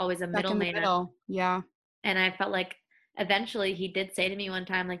felt like always a Stuck in the middleman, middle. Yeah. and I felt like eventually he did say to me one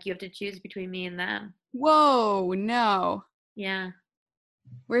time, like, "You have to choose between me and them." Whoa, no. Yeah.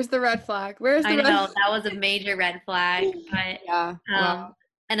 Where's the red flag? Where's I the red know, flag? that was a major red flag, but, Yeah. Wow.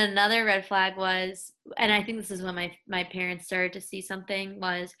 and another red flag was, and I think this is when my parents started to see something,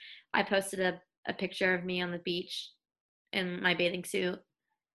 was I posted a picture of me on the beach in my bathing suit,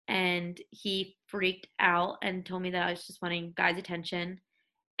 and he freaked out and told me that I was just wanting guys' attention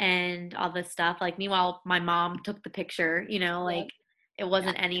and all this stuff, like, meanwhile, my mom took the picture, like, Yep. it Yeah.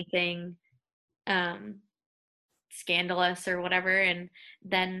 wasn't anything, um scandalous or whatever. And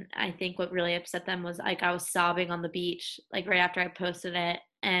then I think what really upset them was, like, I was sobbing on the beach, like, right after I posted it,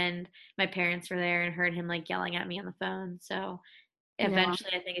 and my parents were there and heard him, like, yelling at me on the phone. So Yeah.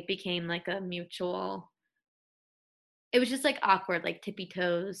 eventually I think it became like a mutual, it was just like awkward, like tippy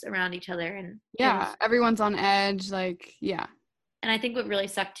toes around each other, and it Yeah. was, Everyone's on edge. Like, yeah. and I think what really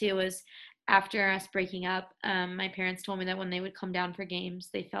sucked too was after us breaking up, my parents told me that when they would come down for games,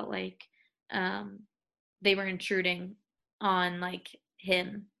 they felt like, um they were intruding on, like,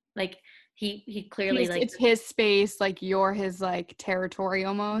 him. Like, he clearly, like, It's his space, like you're his like territory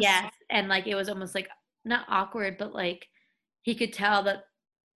almost. yes, and, like, it was almost, like, not awkward, but, like, he could tell that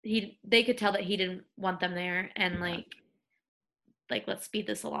they could tell that he didn't want them there, and, like, "Let's speed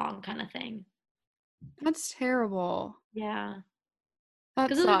this along," kinda thing. That's terrible. Yeah, That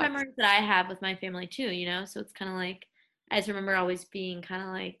because those are sucks. memories that I have with my family too, so it's kinda like I just remember always being kinda,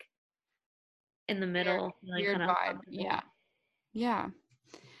 like, in the Weird, middle, feeling weird kinda vibe. Yeah. uncomfortable. Yeah. Um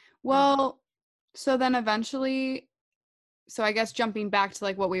Well, so then eventually, so I guess jumping back to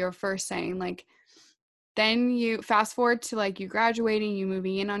like what we were first saying, like then you fast forward to like you graduating, you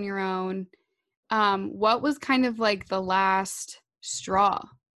moving in on your own. What was kind of like the last straw?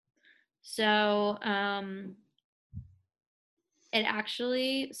 so, it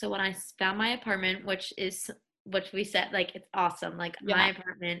actually, so when found my apartment, which we said, like, it's awesome. Like, my Yeah.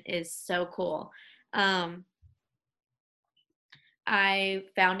 apartment is so cool. Um, I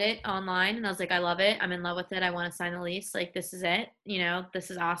found it online and I was like, I love it. I'm in love with it. I want to sign the lease. Like, this is it. This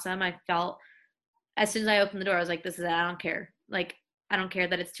is awesome. I felt as soon as I opened the door, I was like, this is it. I don't care. Like, I don't care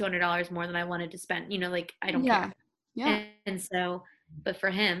that it's $200 more than I wanted to spend. Like, I don't care. Yeah. Yeah. And so, but for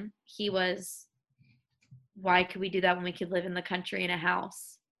him, he was, why could we do that when we could live in the country in a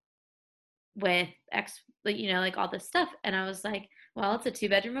house with like, like all this stuff? And I was like, well, it's a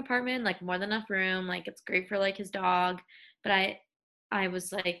two-bedroom apartment, like more than enough room, like it's great for like his dog. But I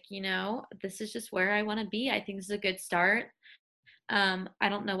was like, this is just where I want to be. I think this is a good start. I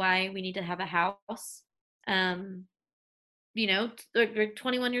don't know why we need to have a house. um we're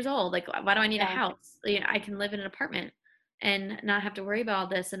 21 years old, like, why do I need a Yeah. house? I can live in an apartment and not have to worry about all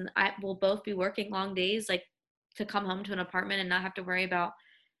this, and I will both be working long days, like, to come home to an apartment and not have to worry about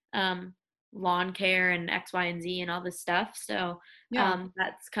um, lawn care and X, Y, and Z and all this stuff. So Yeah.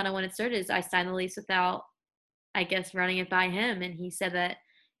 that's kind of when it started. Is I signed the lease without, I guess, running it by him, and he said that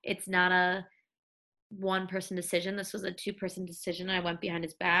it's not a one person decision. This was a two-person decision. I went behind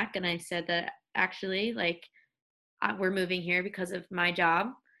his back and I said that actually, like, we're moving here because of my job,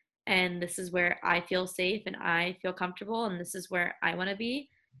 and this is where I feel safe and I feel comfortable, and this is where I want to be.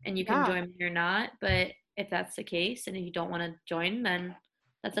 And you can Yeah. join me or not, but if that's the case and if you don't want to join, then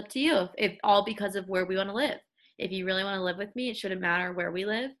that's up to you. If all because of where we want to live. If you really want to live with me, it shouldn't matter where we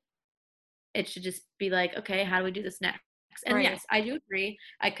live. It should just be like, okay, how do we do this next? And Right. yes, I do agree.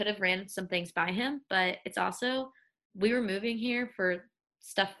 I could have ran some things by him, but it's also, we were moving here for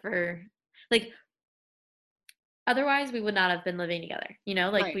stuff for, like, otherwise, we would not have been living together,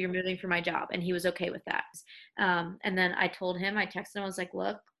 like, Right. we were moving for my job, and he was okay with that. And then I told him, I texted him, I was like,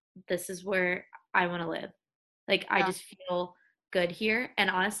 look, this is where I want to live. Like, I Yeah. just feel good here. And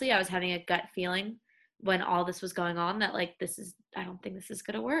honestly, I was having a gut feeling when all this was going on that, like, I don't think this is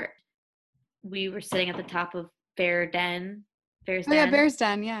going to work. We were sitting at the top of Bear's Oh yeah, Den, Bear's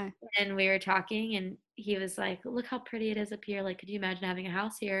Den. Yeah. and we were talking, and he was like, look how pretty it is up here. Like, could you imagine having a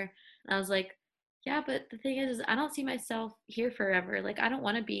house here? And I was like, yeah, but the thing is I don't see myself here forever. Like, I don't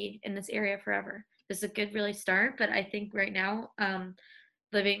want to be in this area forever. This is a good really start, but I think right now,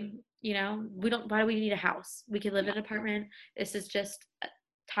 living, we don't, why do we need a house? We could live in Yeah. an apartment. This is just a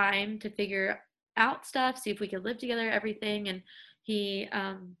time to figure out stuff, see if we could live together, everything. And he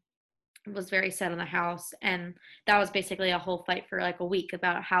was very set on the house, and that was basically a whole fight for like a week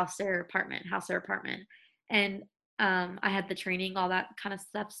about house or apartment. And I had the training, all that kind of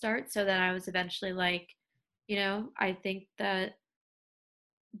stuff start, so then I was eventually like, I think that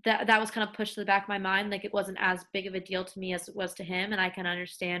was kind of pushed to the back of my mind. Like it wasn't as big of a deal to me as it was to him, and I can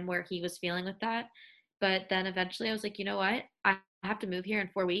understand where he was feeling with that. But then eventually I was like, you know what? I have to move here in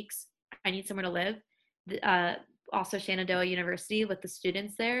 4 weeks. I need somewhere to live. Uh, Also, Shenandoah University, with the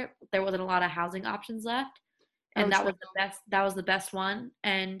students there wasn't a lot of housing options left, Oh, and that true. was the best. That was the best one.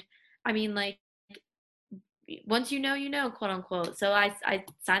 And I mean, like once quote unquote. So I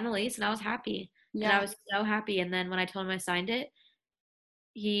signed the lease, and I was happy, and I Yeah. was so happy. And then when I told him I signed it,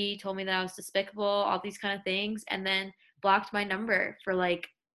 he told me that I was despicable, all these kind of things, and then blocked my number for like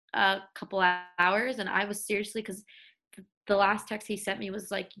a couple hours. And I was seriously, because the last text he sent me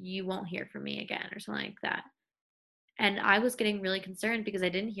was like, "You won't hear from me again," or something like that. And I was getting really concerned because I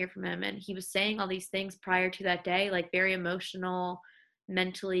didn't hear from him, and he was saying all these things prior to that day, like very emotional,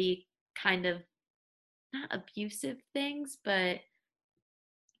 mentally kind of not abusive things, but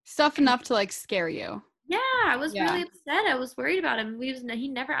Stuff enough to like scare you. yeah, I was Yeah. really upset. I was worried about him. He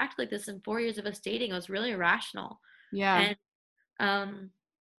never acted like this in 4 years of us dating. It was really irrational. Yeah. And um,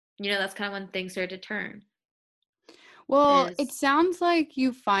 that's kind of when things started to turn. Well, it Is sounds like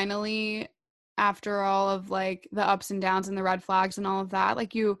you finally, after all of like the ups and downs and the red flags and all of that,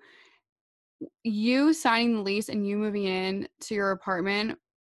 like you signing the lease and you moving in to your apartment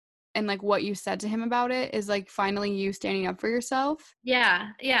and like what you said to him about it is like finally you standing up for yourself. Yeah,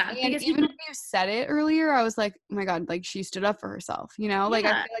 yeah, And because he even did, when you said it earlier, I was like, oh my God, like she stood up for herself, you know? Like I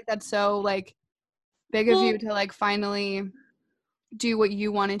yeah. feel like that's so like big of you Well, to like finally do what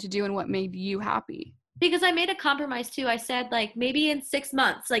you wanted to do and what made you happy. because I made a compromise too. I said like maybe in 6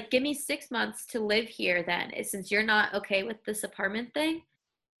 months, like give me 6 months to live here. Then, since you're not okay with this apartment thing,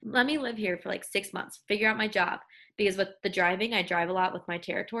 let me live here for like 6 months, figure out my job. Because with the driving, I drive a lot with my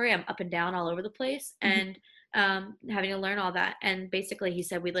territory. I'm up and down all over the place, Mhm. and having to learn all that. And basically, he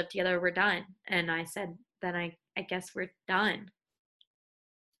said, "We live together, we're done." And I said, "Then I guess we're done."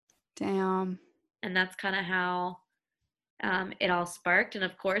 Damn. And that's kind of how it all sparked. And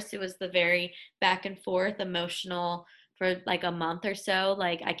of course, it was the very back and forth, emotional for like a month or so.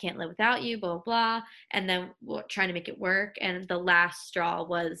 Like, I can't live without you, blah, blah, blah. And then trying to make it work. And the last straw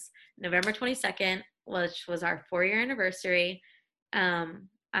was November 22nd, which was our 4 year anniversary.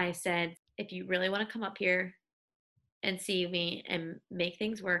 I said, if you really want to come up here and see me and make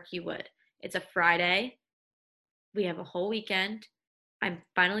things work, you would. It's a Friday. We have a whole weekend. I'm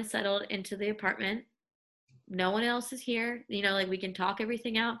finally settled into the apartment. No one else is here. Like we can talk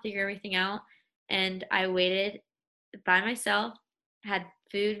everything out, figure everything out. And I waited by myself, had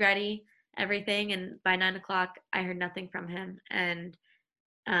food ready, everything. And by 9 o'clock, I heard nothing from him. And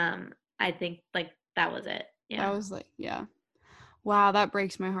I think like that was it. That Yeah. was like, yeah. Wow, that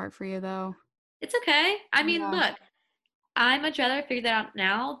breaks my heart for you though. It's okay. I mean, Yeah. look, I much rather figure that out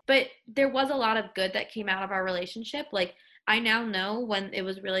now, but there was a lot of good that came out of our relationship. Like I now know when it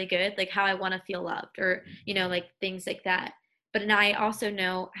was really good, like how I want to feel loved or, like things like that. But and I also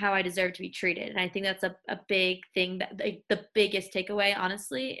know how I deserve to be treated. And I think that's a big thing that like, the biggest takeaway,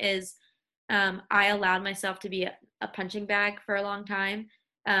 honestly, is I allowed myself to be a punching bag for a long time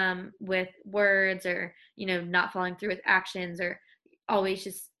with words or, not following through with actions or always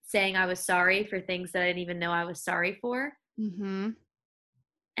just saying I was sorry for things that I didn't even know I was sorry for. Mhm.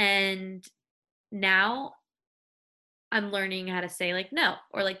 And now I'm learning how to say like no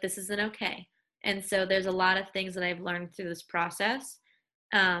or like this isn't okay. And so there's a lot of things that I've learned through this process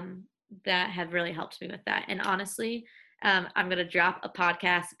um, that have really helped me with that. And honestly, I'm gonna drop a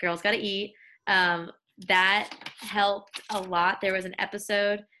podcast, Girls Gotta Eat. That helped a lot. There was an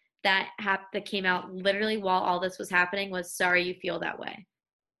episode that came out literally while all this was happening. Was sorry you feel that way,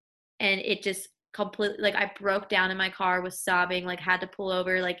 and it just completely like I broke down in my car, was sobbing, like had to pull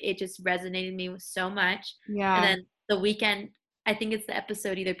over, like it just resonated me with so much. And Yeah. then the weekend, I think it's the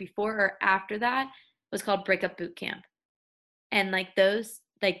episode either before or after that, was called Breakup Boot Camp. And like those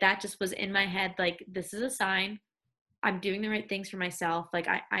like that just was in my head, like this is a sign I'm doing the right things for myself. Like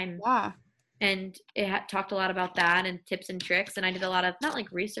I'm Yeah. and it talked a lot about that and tips and tricks, and I did a lot of not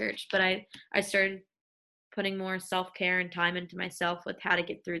like research, but I started putting more self-care and time into myself with how to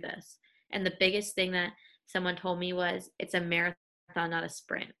get through this. And the biggest thing that someone told me was it's a marathon, not a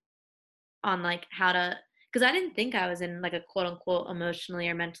sprint, on like how to, because I didn't think I was in like a quote unquote emotionally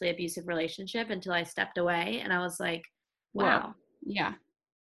or mentally abusive relationship until I stepped away and I was like, Whoa. wow, Yeah.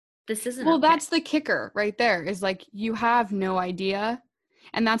 this isn't Well, okay. that's the kicker right there is like you have no idea.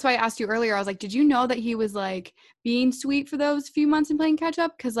 And that's why I asked you earlier. I was like, did you know that he was like being sweet for those few months and playing catch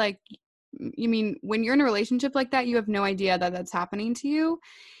up? Because like, you mean when you're in a relationship like that, you have no idea that that's happening to you.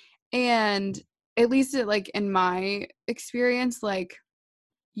 And at least like in my experience, like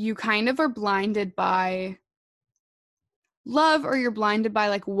you kind of are blinded by love, or you're blinded by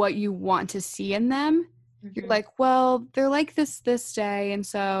like what you want to see in them. You're Mm-hmm. like, well, they're like this day, and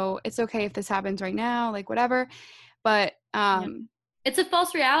so it's okay if this happens right now, like whatever. But Yeah. It's a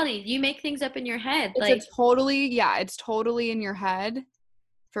false reality. You make things up in your head. it's a Like, totally, yeah, it's totally in your head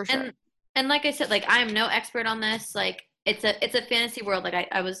for sure. and like I said, like I am no expert on this. Like it's a fantasy world. Like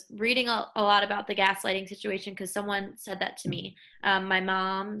I was reading a lot about the gaslighting situation because someone said that to me. My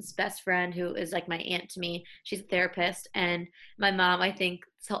mom's best friend, who is like my aunt to me, she's a therapist, and my mom, I think,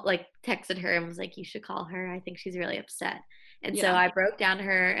 like texted her and was like, "You should call her. I think she's really upset." And so Yeah. I broke down to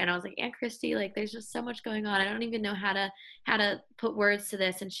her and I was like, "Aunt Christy, like there's just so much going on. I don't even know how to put words to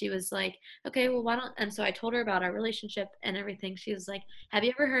this." And she was like, "Okay, well why don't?" And so I told her about our relationship and everything. She was like, "Have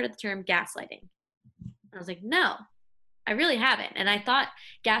you ever heard of the term gaslighting?" I was like, "No, I really haven't." And I thought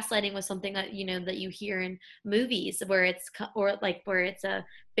gaslighting was something that that you hear in movies where or like where it's a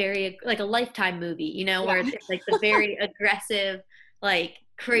very like a Lifetime movie, where Yeah. it's like the very aggressive, like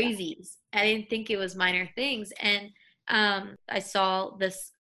Yeah. crazies. I didn't think it was minor things. And I saw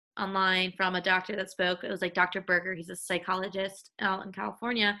this online from a doctor that spoke. It was like Dr. Berger. He's a psychologist out in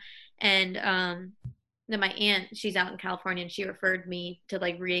California, and then my aunt, she's out in California, and she referred me to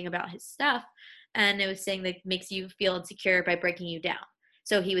like reading about his stuff, and it was saying that makes you feel insecure by breaking you down.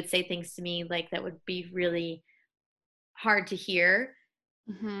 So he would say things to me like that would be really hard to hear,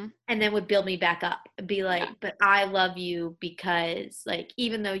 Mm-hmm. and then would build me back up and be Yeah. like, "But I love you because like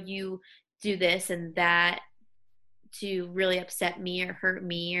even though you do this and that to really upset me or hurt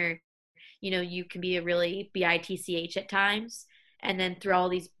me, or you can be a really bitch at times, and then throw all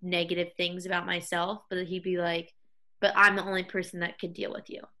these negative things about myself." But he'd be like, "But I'm the only person that could deal with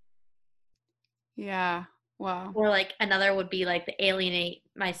you." Yeah. Wow. Or like another would be like to alienate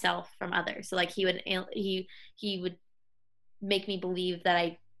myself from others. So like he would make me believe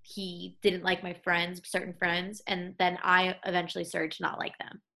that he didn't like my friends, certain friends, and then I eventually started to not like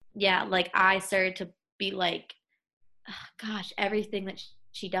them. Yeah, like I started to be like, "Oh, gosh, everything that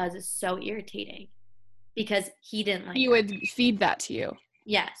she does is so irritating because he didn't like He her." would feed that to you.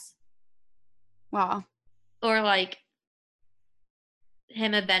 Yes. Wow. Or like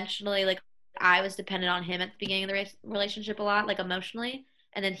him eventually, like I was dependent on him at the beginning of the relationship a lot, like emotionally,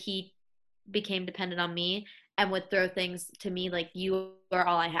 and then he became dependent on me and would throw things to me like, "You are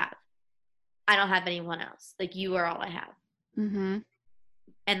all I have. I don't have anyone else. Like you are all I have." Mm-hmm.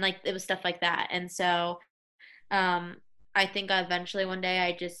 And like it was stuff like that. And so um I think eventually one day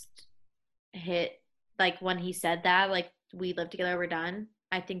I just hit, like when he said that, like we live together, we're done.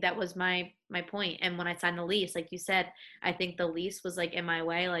 I think that was my point. And when I signed the lease, like you said, I think the lease was like in my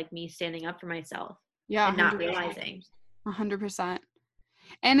way, like me standing up for myself Yeah, and not 100%. realizing. 100%.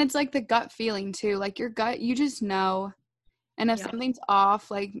 And it's like the gut feeling too. Like your gut, you just know. And if Yeah. something's off,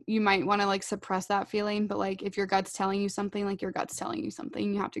 like you might want to like suppress that feeling, but like if your gut's telling you something, like your gut's telling you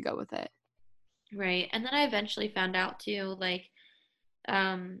something, you have to go with it. Right. And then I eventually found out too, like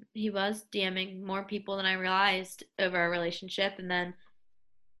he was DMing more people than I realized over our relationship. And then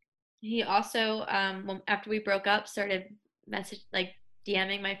he also after we broke up, started message like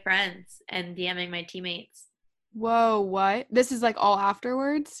DMing my friends and DMing my teammates. Whoa, what? This is like all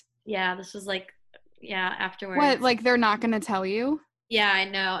afterwards? Yeah, this was like, yeah, What? afterwards. Like they're not going to tell you? Yeah, I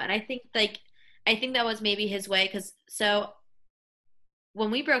know. And I think that was maybe his way, cuz so when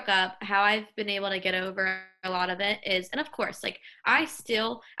we broke up, how I've been able to get over a lot of it is, and of course, like I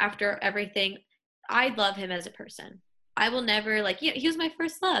still, after everything, I love him as a person. I will never, like, he was my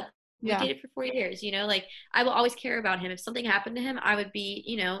first love. We Yeah. dated for 4 years, like I will always care about him. If something happened to him, I would be,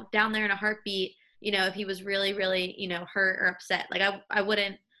 down there in a heartbeat, if he was really, really, hurt or upset. Like I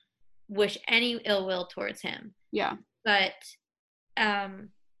wouldn't wish any ill will towards him. Yeah. But um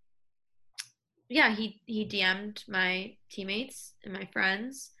yeah, he DM'd my teammates and my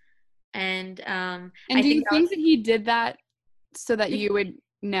friends, and And I do think you that think that he did that so that was, you would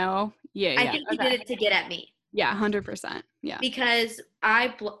know? Yeah, I yeah. think he Okay. did it to get at me Yeah, 100%. Yeah. because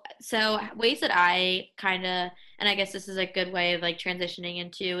so ways that I kind of, and I guess this is a good way of like transitioning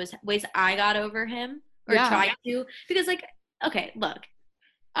into, is ways I got over him or Yeah. tried to, because like, okay, look,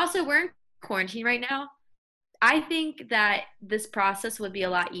 also we're in quarantine right now. I think that this process would be a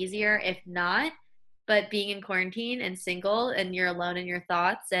lot easier if not, but being in quarantine and single and you're alone in your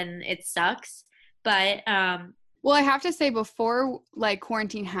thoughts and it sucks. But Well, I have to say before like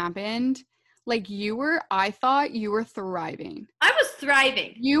quarantine happened, like I thought you were thriving. I was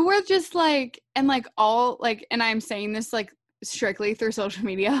thriving. You were just like, and like all like, and I'm saying this like strictly through social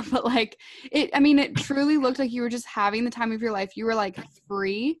media, but like it truly looked like you were just having the time of your life. You were like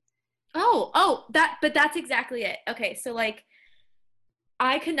free. But that's exactly it. Okay, so like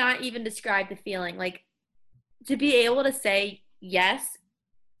I could not even describe the feeling. Like to be able to say yes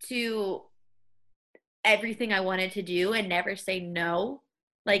to everything I wanted to do and never say no.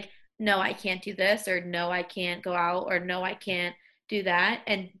 Like, no, I can't do this, or no, I can't go out, or no, I can't do that.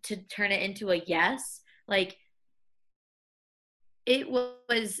 And to turn it into a yes, like, it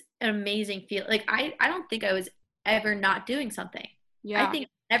was an amazing feel. Like, I don't think I was ever not doing something. I Yeah. think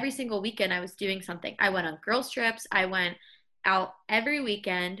every single weekend I was doing something. I went on girls' trips. I went out every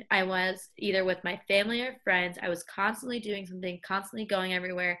weekend. I was either with my family or friends. I was constantly doing something, constantly going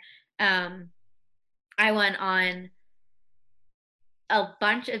everywhere. Um, I went on a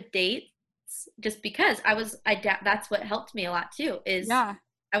bunch of dates just because that's what helped me a lot too is Yeah.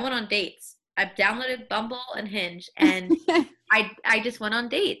 I went on dates. I've downloaded Bumble and Hinge and I just went on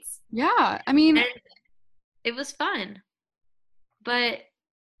dates Yeah. I mean, and it was fun. But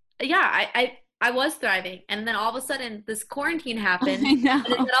yeah, I was thriving and then all of a sudden this quarantine happened I and it's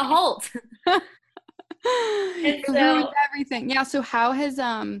know. at a halt. And It ruined so everything. Yeah. So how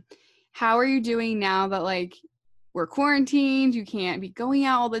are you doing now that like we're quarantined? You can't be going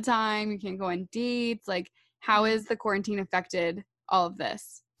out all the time. You can't go on dates. Like, how has the quarantine affected all of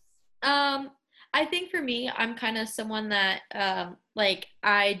this? Um, I think for me, I'm kind of someone that like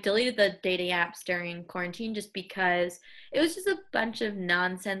I deleted the dating apps during quarantine just because it was just a bunch of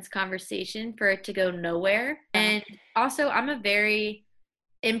nonsense conversation for it to go nowhere. Yeah. And also, I'm a very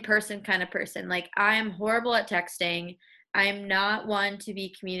in-person kind of person. Like I am horrible at texting. I'm not one to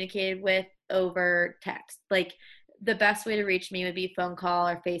be communicated with over text. Like the best way to reach me would be phone call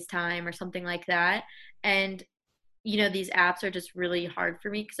or FaceTime or something like that. And these apps are just really hard for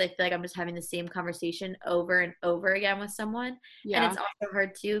me because I feel like I'm just having the same conversation over and over again with someone. And Yeah. it's also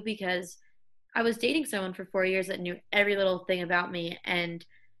hard too because I was dating someone for 4 years that knew every little thing about me and,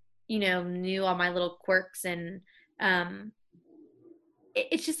 knew all my little quirks. And um,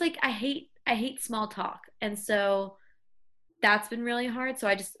 it's just like I hate small talk. And so that's been really hard. So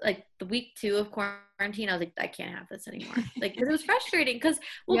I just like the week 2 of quarantine, I was like, I can't have this anymore. Like, because it was frustrating. Because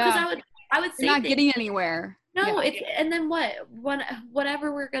Yeah. I would You're say not things. getting anywhere. No, Yeah. it's and then what?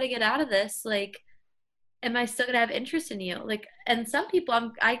 Whatever we're gonna get out of this, like, am I still gonna have interest in you? Like, and some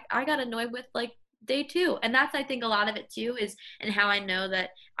people I got annoyed with like day 2, and that's I think a lot of it too is and how I know that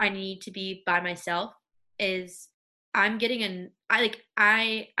I need to be by myself is I'm getting an I like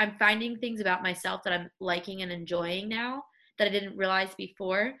I'm finding things about myself that I'm liking and enjoying now that I didn't realize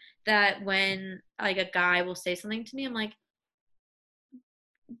before. That when like a guy will say something to me, I'm like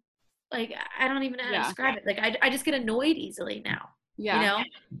I don't even know how to Yeah. describe it. Like I just get annoyed easily now. You Yeah.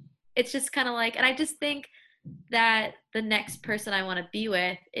 know, it's just kind of like, and I just think that the next person I want to be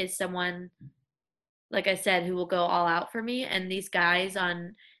with is someone, like I said, who will go all out for me. And these guys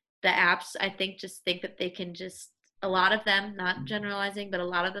on the apps, I think, just think that they can just, a lot of them, not generalizing, but a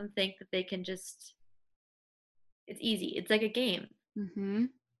lot of them think that they can just, it's easy. It's like a game. Mm-hmm.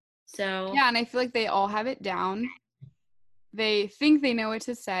 So, Yeah, and I feel like they all have it down. They think they know what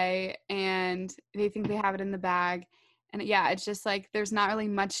to say and they think they have it in the bag. And yeah, it's just like there's not really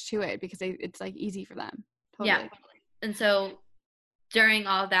much to it because it's like easy for them. yeah. Totally. And so during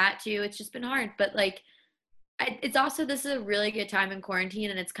all that too, it's just been hard. But like, it's also this is a really good time in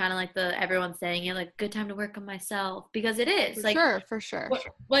quarantine, and it's kind of like the everyone's saying it like good time to work on myself because it is For like sure, for sure.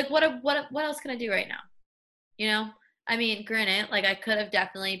 what else can I do right now? You know, I mean, granted, like I could have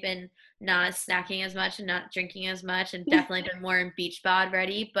definitely been not snacking as much and not drinking as much, and definitely been more in beach bod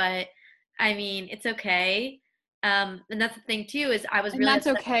ready. But I mean, it's okay. And that's the thing too is I was And really that's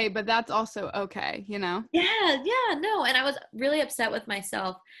upset. okay, but that's also okay, you know? Yeah, no, and I was really upset with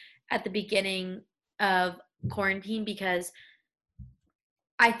myself at the beginning of quarantine because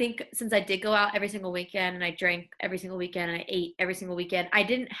I think since I did go out every single weekend and I drank every single weekend and I ate every single weekend, I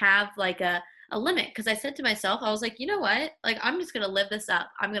didn't have like a limit because I said to myself, I was like, you know what? Like, I'm just going to live this up.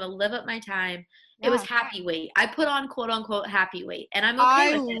 I'm going to live up my time. It was Yeah. happy weight. I put on quote unquote happy weight and I'm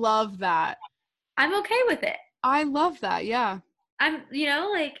okay I with it. love that. I'm okay with it. I love that. Yeah.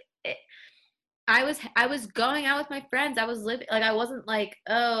 Like I was going out with my friends. I was living like I wasn't like,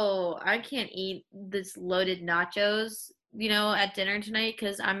 oh, I can't eat this loaded nachos, at dinner tonight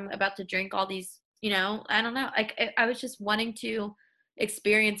because I'm about to drink all these. I don't know. Like I was just wanting to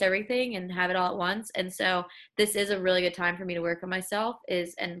experience everything and have it all at once. And so this is a really good time for me to work on myself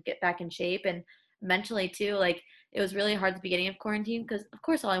is and get back in shape and mentally too. Like it was really hard at the beginning of quarantine because of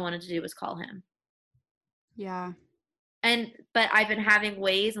course all I wanted to do was call him. Yeah. But I've been having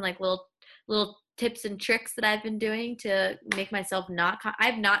ways and like little tips and tricks that I've been doing to make myself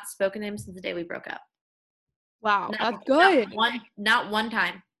I've not spoken to him since the day we broke up. Wow, Not, that's not good. not one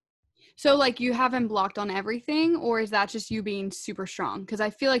time. So like you have him blocked on everything, or is that just you being super strong? Because I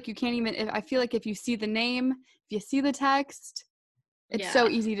feel like you can't even. I feel like if you see the name, if you see the text, it's so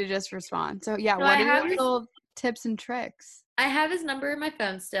Yeah. easy to just respond. So yeah, So what are your little tips and tricks? I have his number in my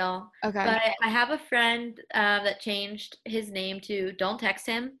phone still, Okay. but I have a friend that changed his name to "Don't text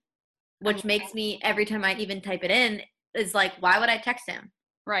him," which makes me every time I even type it in is like, why would I text him?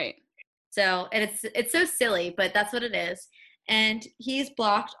 Right. So, and it's so silly, but that's what it is. And he's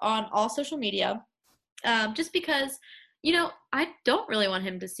blocked on all social media, just because, I don't really want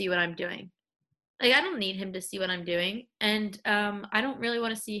him to see what I'm doing. Like, I don't need him to see what I'm doing, and I don't really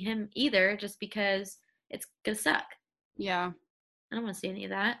want to see him either, just because it's gonna suck. Yeah. I don't want to see any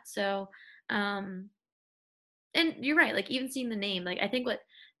of that. So, um, and you're right. Like, even seeing the name, like I think what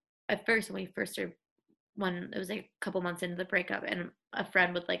at first when we first started, when it was like a couple months into the breakup, and a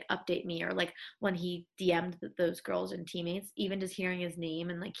friend would like update me, or like when he DM'd those girls and teammates, even just hearing his name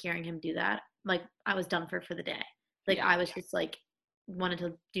and like hearing him do that, like I was done for the day. Like Yeah. I was just like wanted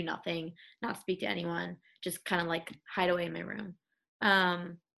to do nothing, not speak to anyone, just kind of like hide away in my room.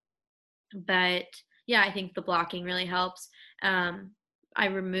 Um, but yeah, I think the blocking really helps. I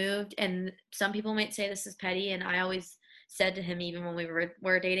removed, and some people might say this is petty, and I always said to him, even when we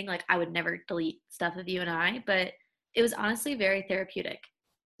were dating, like I would never delete stuff of you and I, but it was honestly very therapeutic.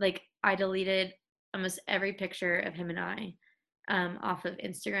 Like I deleted almost every picture of him and I off of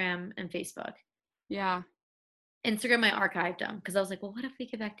Instagram and Facebook. Yeah. Instagram, I archived them because I was like, well, what if we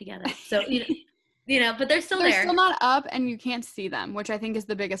get back together? So but they're still They're there. still not up and you can't see them, which I think is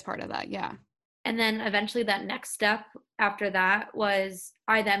the biggest part of that. Yeah. And then eventually that next step after that was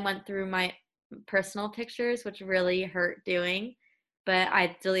I then went through my personal pictures, which really hurt doing, but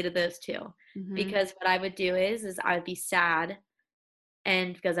I deleted those too. Mm-hmm. Because what I would do is I would be sad,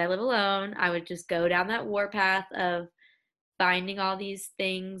 and because I live alone, I would just go down that warpath of finding all these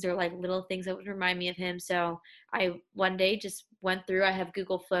things or like little things that would remind me of him. So I one day just went through, I have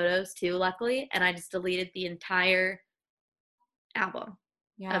Google Photos too, luckily, and I just deleted the entire album of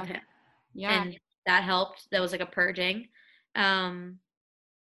Yeah. him. Yeah. And that helped. That was like a purging. Um,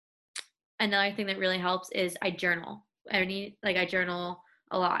 Another thing that really helps is I journal. I journal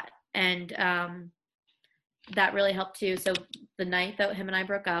a lot, and that really helped too. So the night that him and I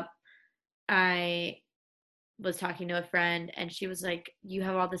broke up, I was talking to a friend, and she was like, "You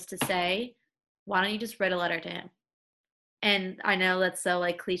have all this to say. Why don't you just write a letter to him?" And I know that's so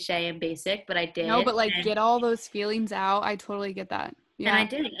like cliche and basic, but I No, did. but like get all those feelings out. I totally get that. And I Yeah.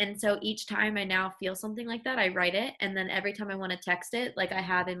 did. And so each time I now feel something like that, I write it. And then every time I want to text it, like I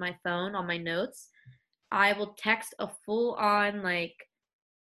have in my phone on my notes, I will text a full on like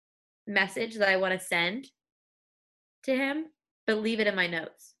message that I want to send to him, but leave it in my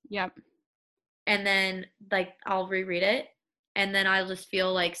notes. Yep. And then like I'll reread it. And then I'll just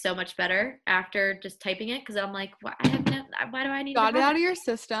feel like so much better after just typing it, because I'm like, why do I need to Got it have out that? of your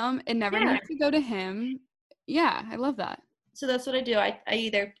system. It never Yeah. needs to go to him. Yeah, I love that. So that's what I do. I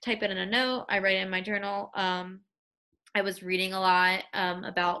either type it in a note, I write it in my journal. I was reading a lot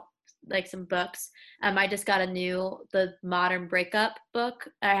about like some books. I just got the Modern Breakup book.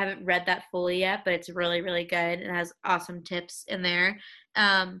 I haven't read that fully yet, but it's really, really good. It has awesome tips in there.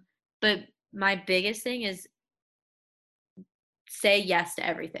 But my biggest thing is say yes to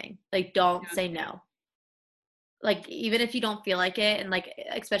everything. Like, don't say no. Like, even if you don't feel like it, and like,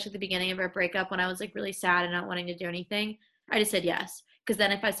 especially at the beginning of our breakup when I was like really sad and not wanting to do anything, I just said yes. Because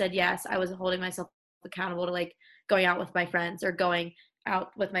then if I said yes, I was holding myself accountable to like going out with my friends or going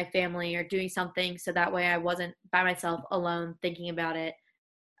out with my family or doing something, so that way I wasn't by myself alone thinking about it,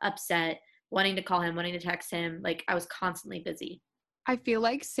 upset, wanting to call him, wanting to text him. Like I was constantly busy. I feel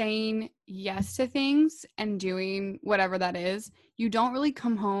like saying yes to things and doing whatever that is, you don't really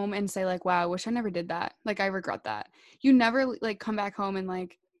come home and say like, wow, I wish I never did that. Like I regret that. You never like come back home and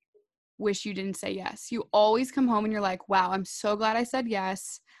like wish you didn't say yes. You always come home and you're like, wow, I'm so glad I said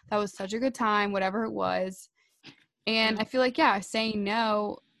yes. That was such a good time, whatever it was. And I feel like, yeah, saying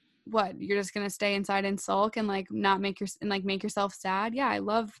no, what, you're just gonna stay inside and sulk and like not make yourself sad. Yeah, I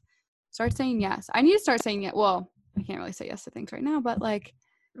love start saying yes. I need to start saying yes. Well, I can't really say yes to things right now, but like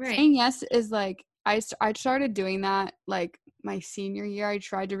Right. saying yes is like I started doing that like my senior year. I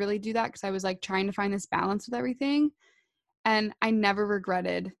tried to really do that because I was like trying to find this balance with everything, and I never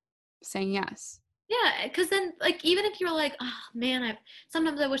regretted saying yes. Yeah, because then, like, even if you're like, oh man,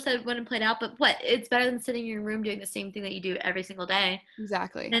 sometimes I wish that wouldn't played out, but what? It's better than sitting in your room doing the same thing that you do every single day.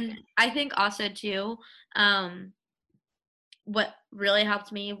 Exactly. And I think also too, um, what really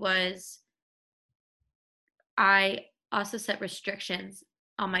helped me was I also set restrictions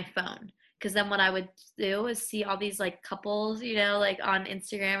on my phone, because then what I would do is see all these, like, couples, like, on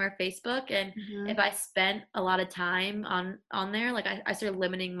Instagram or Facebook, and Mhm. if I spent a lot of time on there, like, I started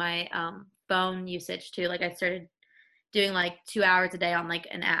limiting my, phone usage too, like, I started doing, like, 2 hours a day on, like,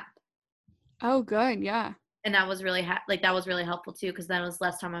 an app, Oh, good, yeah. and that was really that was really helpful too, because then it was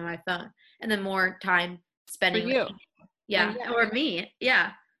less time on my phone, and then more time For spending with you. yeah, Yeah. or me,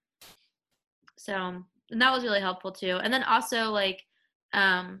 yeah. So, and that was really helpful too. And then also like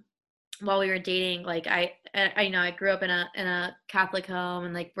while we were dating, like I grew up in a Catholic home,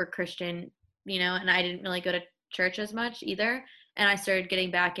 and like we're Christian, and I didn't really go to church as much either. And I started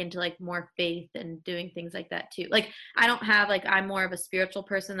getting back into like more faith and doing things like that too. Like I don't have like I'm more of a spiritual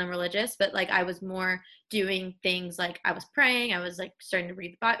person than religious, but like I was more doing things like I was praying, I was like starting to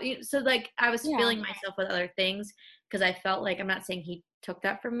read the Bible. So like I was Yeah. filling myself with other things, because I felt like, I'm not saying he took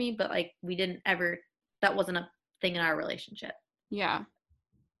that from me, but like we didn't ever, that wasn't a thing in our relationship. Yeah.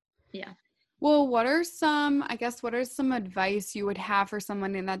 Yeah. Well, what are some advice you would have for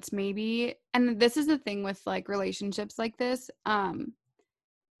someone and that's maybe, and this is the thing with like relationships like this,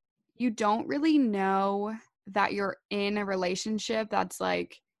 you don't really know that you're in a relationship that's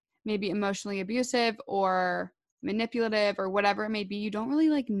like maybe emotionally abusive or manipulative or whatever it may be. You don't really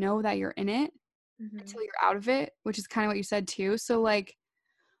like know that you're in it Hmm. until you're out of it, which is kind of what you said too. So like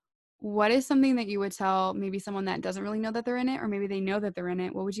what is something that you would tell maybe someone that doesn't really know that they're in it, or maybe they know that they're in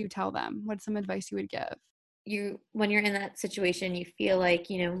it? What would you tell them? What's some advice you would give? When you're in that situation, you feel like,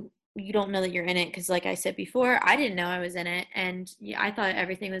 you don't know that you're in it, because like I said before, I didn't know I was in it, and yeah, I thought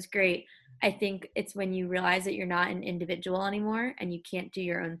everything was great. I think it's when you realize that you're not an individual anymore, and you can't do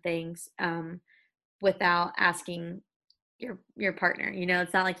your own things, without asking your partner.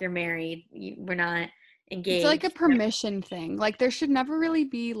 It's not like you're married. We're not It's like a engaged. permission thing. Like there should never really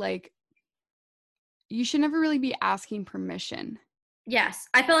be like you should never really be asking permission. Yes,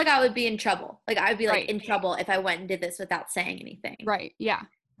 I feel like I would be in trouble. Like I would be like Right. in trouble if I went and did this without saying anything. Right. Yeah.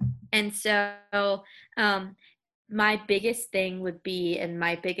 And so, um, my biggest thing would be, and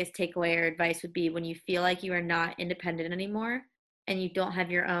my biggest takeaway or advice would be, when you feel like you are not independent anymore and you don't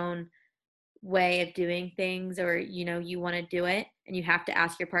have your own way of doing things, or you want to do it and you have to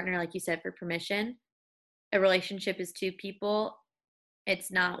ask your partner, like you said, for permission. A relationship is two people,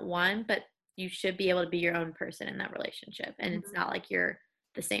 it's not one, but you should be able to be your own person in that relationship. And it's Mhm. not like you're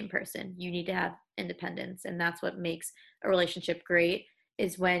the same person. You need to have independence. And that's what makes a relationship great,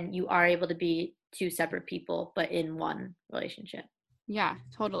 is when you are able to be two separate people, but in one relationship. Yeah,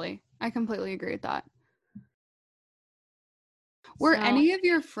 totally. I completely agree with that. Were So, any of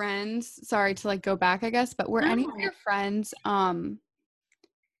your friends, sorry to like go back, I guess, but were any of no. your friends,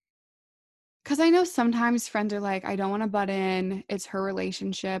 because I know sometimes friends are like, I don't want to butt in, it's her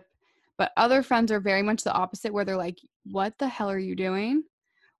relationship. But other friends are very much the opposite, where they're like, what the hell are you doing?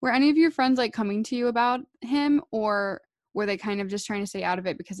 Were any of your friends like coming to you about him, or were they kind of just trying to stay out of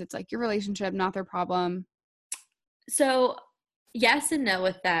it because it's like your relationship, not their problem? So, yes and no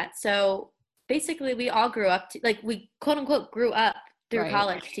with that. So, basically, we all grew up like, we quote unquote grew up through Right.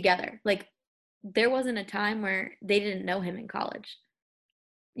 college together. Like, there wasn't a time where they didn't know him in college.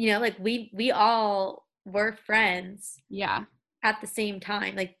 Like we all were friends Yeah. at the same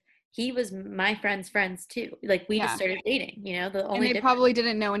time. Like he was my friend's friends too. Like we just Yeah. started dating, the And only they difference. probably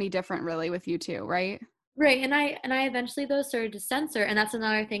didn't know any different really with you too, right? Right. And I eventually though started to censor, and that's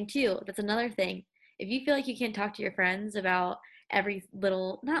another thing too. That's another thing. If you feel like you can't talk to your friends about every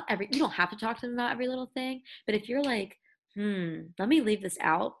little, not every, you don't have to talk to them about every little thing, but if you're like, let me leave this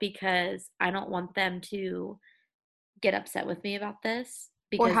out because I don't want them to get upset with me about this,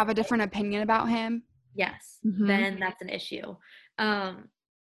 Or because have a different opinion about him. yes, Mhm. then that's an issue. Um,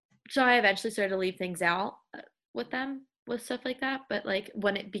 so I eventually started to leave things out with them with stuff like that. But like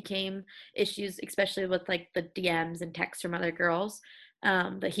when it became issues, especially with like the DMs and texts from other girls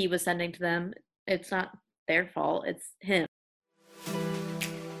that he was sending to them, it's not their fault. It's him.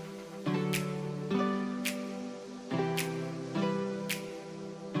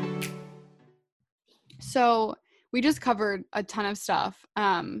 So we just covered a ton of stuff.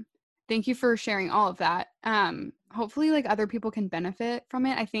 Thank you for sharing all of that. Hopefully, like other people can benefit from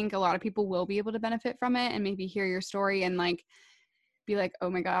it. I think a lot of people will be able to benefit from it and maybe hear your story and like be like, oh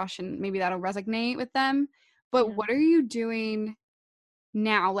my gosh, and maybe that'll resonate with them. But Yeah. what are you doing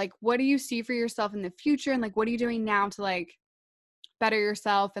now? Like, what do you see for yourself in the future? And like, what are you doing now to like better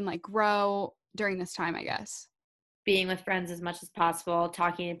yourself and like grow during this time, I guess? Being with friends as much as possible,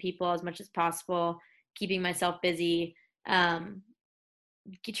 talking to people as much as possible, keeping myself busy. Um,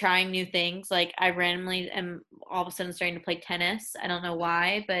 trying new things. Like I randomly am all of a sudden starting to play tennis. I don't know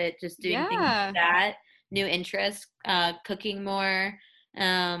why, but just doing things like Yeah. that, new interests, cooking more,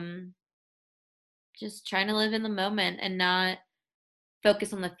 um, just trying to live in the moment and not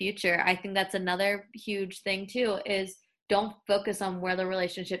focus on the future. I think that's another huge thing too is don't focus on where the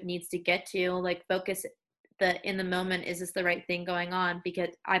relationship needs to get to. Like focus the in the moment, is this the right thing going on? Because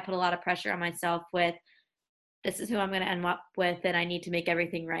I put a lot of pressure on myself with this is who I'm going to end up with and I need to make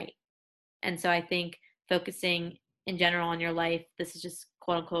everything right. And so I think focusing in general on your life, this is just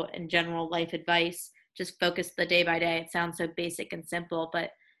quote unquote in general life advice, just focus the day by day. It sounds so basic and simple,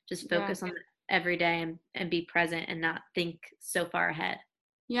 but just Yeah. focus on every day and be present and not think so far ahead.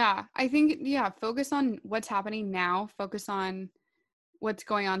 Yeah. I think, yeah, focus on what's happening now, focus on what's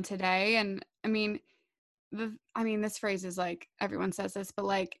going on today. And this phrase is like everyone says this, but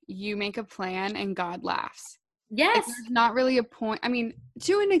like you make a plan and God laughs. Like Yes. there's not really a point. I mean,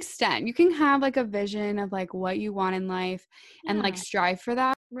 to an extent, you can have like a vision of like what you want in life and like Yeah. strive for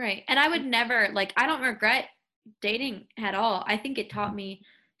that. Right. And I would never like I don't regret dating at all. I think it taught me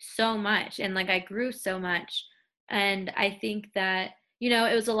so much and like I grew so much. And I think that,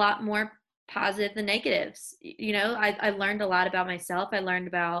 it was a lot more positive than negatives. I learned a lot about myself. I learned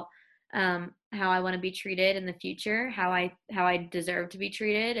about how I want to be treated in the future, how I deserve to be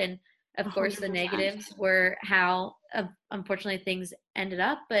treated. And of course the 100%. negatives were how unfortunately things ended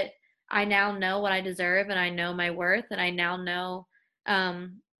up. But I now know what I deserve and I know my worth and I now know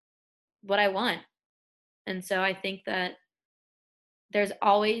um what I want. And so I think that there's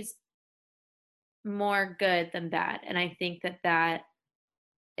always more good than bad. And I think that that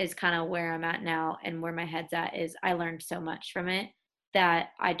is kind of where I'm at now and where my head's at is I learned so much from it that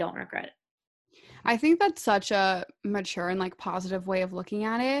I don't regret it. I think that's such a mature and like positive way of looking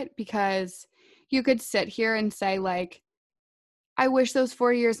at it because you could sit here and say like I wish those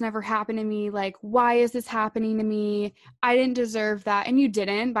 4 years never happened to me. Like, why is this happening to me? I didn't deserve that. And you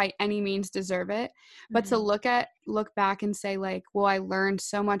didn't by any means deserve it. But to Mhm. look back and say, like, well, I learned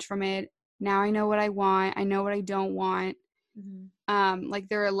so much from it. Now I know what I want. I know what I don't want. Mhm. Like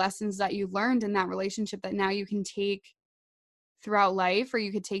there are lessons that you learned in that relationship that now you can take throughout life or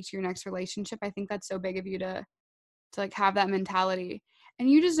you could take to your next relationship. I think that's so big of you to like have that mentality. And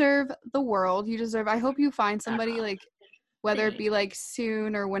you deserve the world. I hope you find somebody like whether it Thanks. be like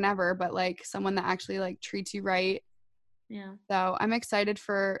soon or whenever, but like someone that actually like treats you right. Yeah. So I'm excited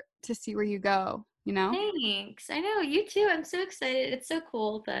to see where you go, you know? Thanks. I know you too. I'm so excited. It's so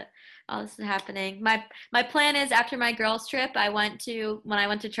cool that all this is happening. My plan is after my girls trip, when I went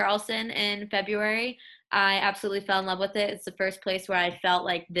to Charleston in February, I absolutely fell in love with it. It's the first place where I felt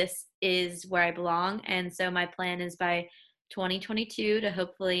like this is where I belong. And so my plan is by 2022 to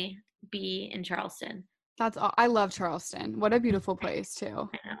hopefully be in Charleston. That's all. I love Charleston. What a beautiful place too.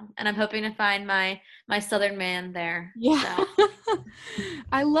 I know. And I'm hoping to find my southern man there. Yeah. So,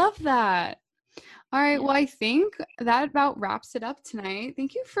 I love that. All right. yeah. Well, I think that about wraps it up tonight.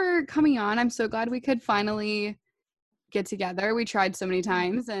 Thank you for coming on. I'm so glad we could finally get together. We tried so many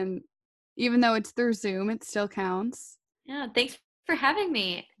times, and even though it's through Zoom, it still counts. Yeah, thanks for having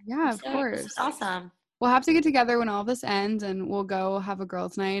me. Yeah, of This is course. awesome. We'll have to get together when all this ends, and we'll go have a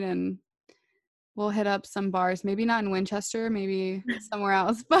girls' night, and we'll hit up some bars. Maybe not in Winchester, maybe somewhere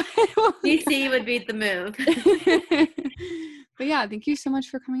else, but DC would be the move. but yeah, thank you so much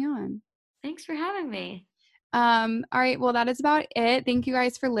for coming on. Thanks for having me. All right, well, that is about it. Thank you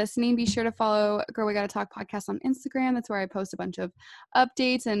guys for listening. Be sure to follow Girl We Gotta Talk podcast on Instagram. That's where I post a bunch of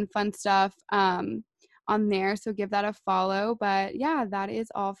updates and fun stuff on there. So give that a follow. But yeah, that is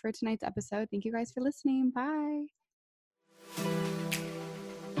all for tonight's episode. Thank you guys for listening. Bye.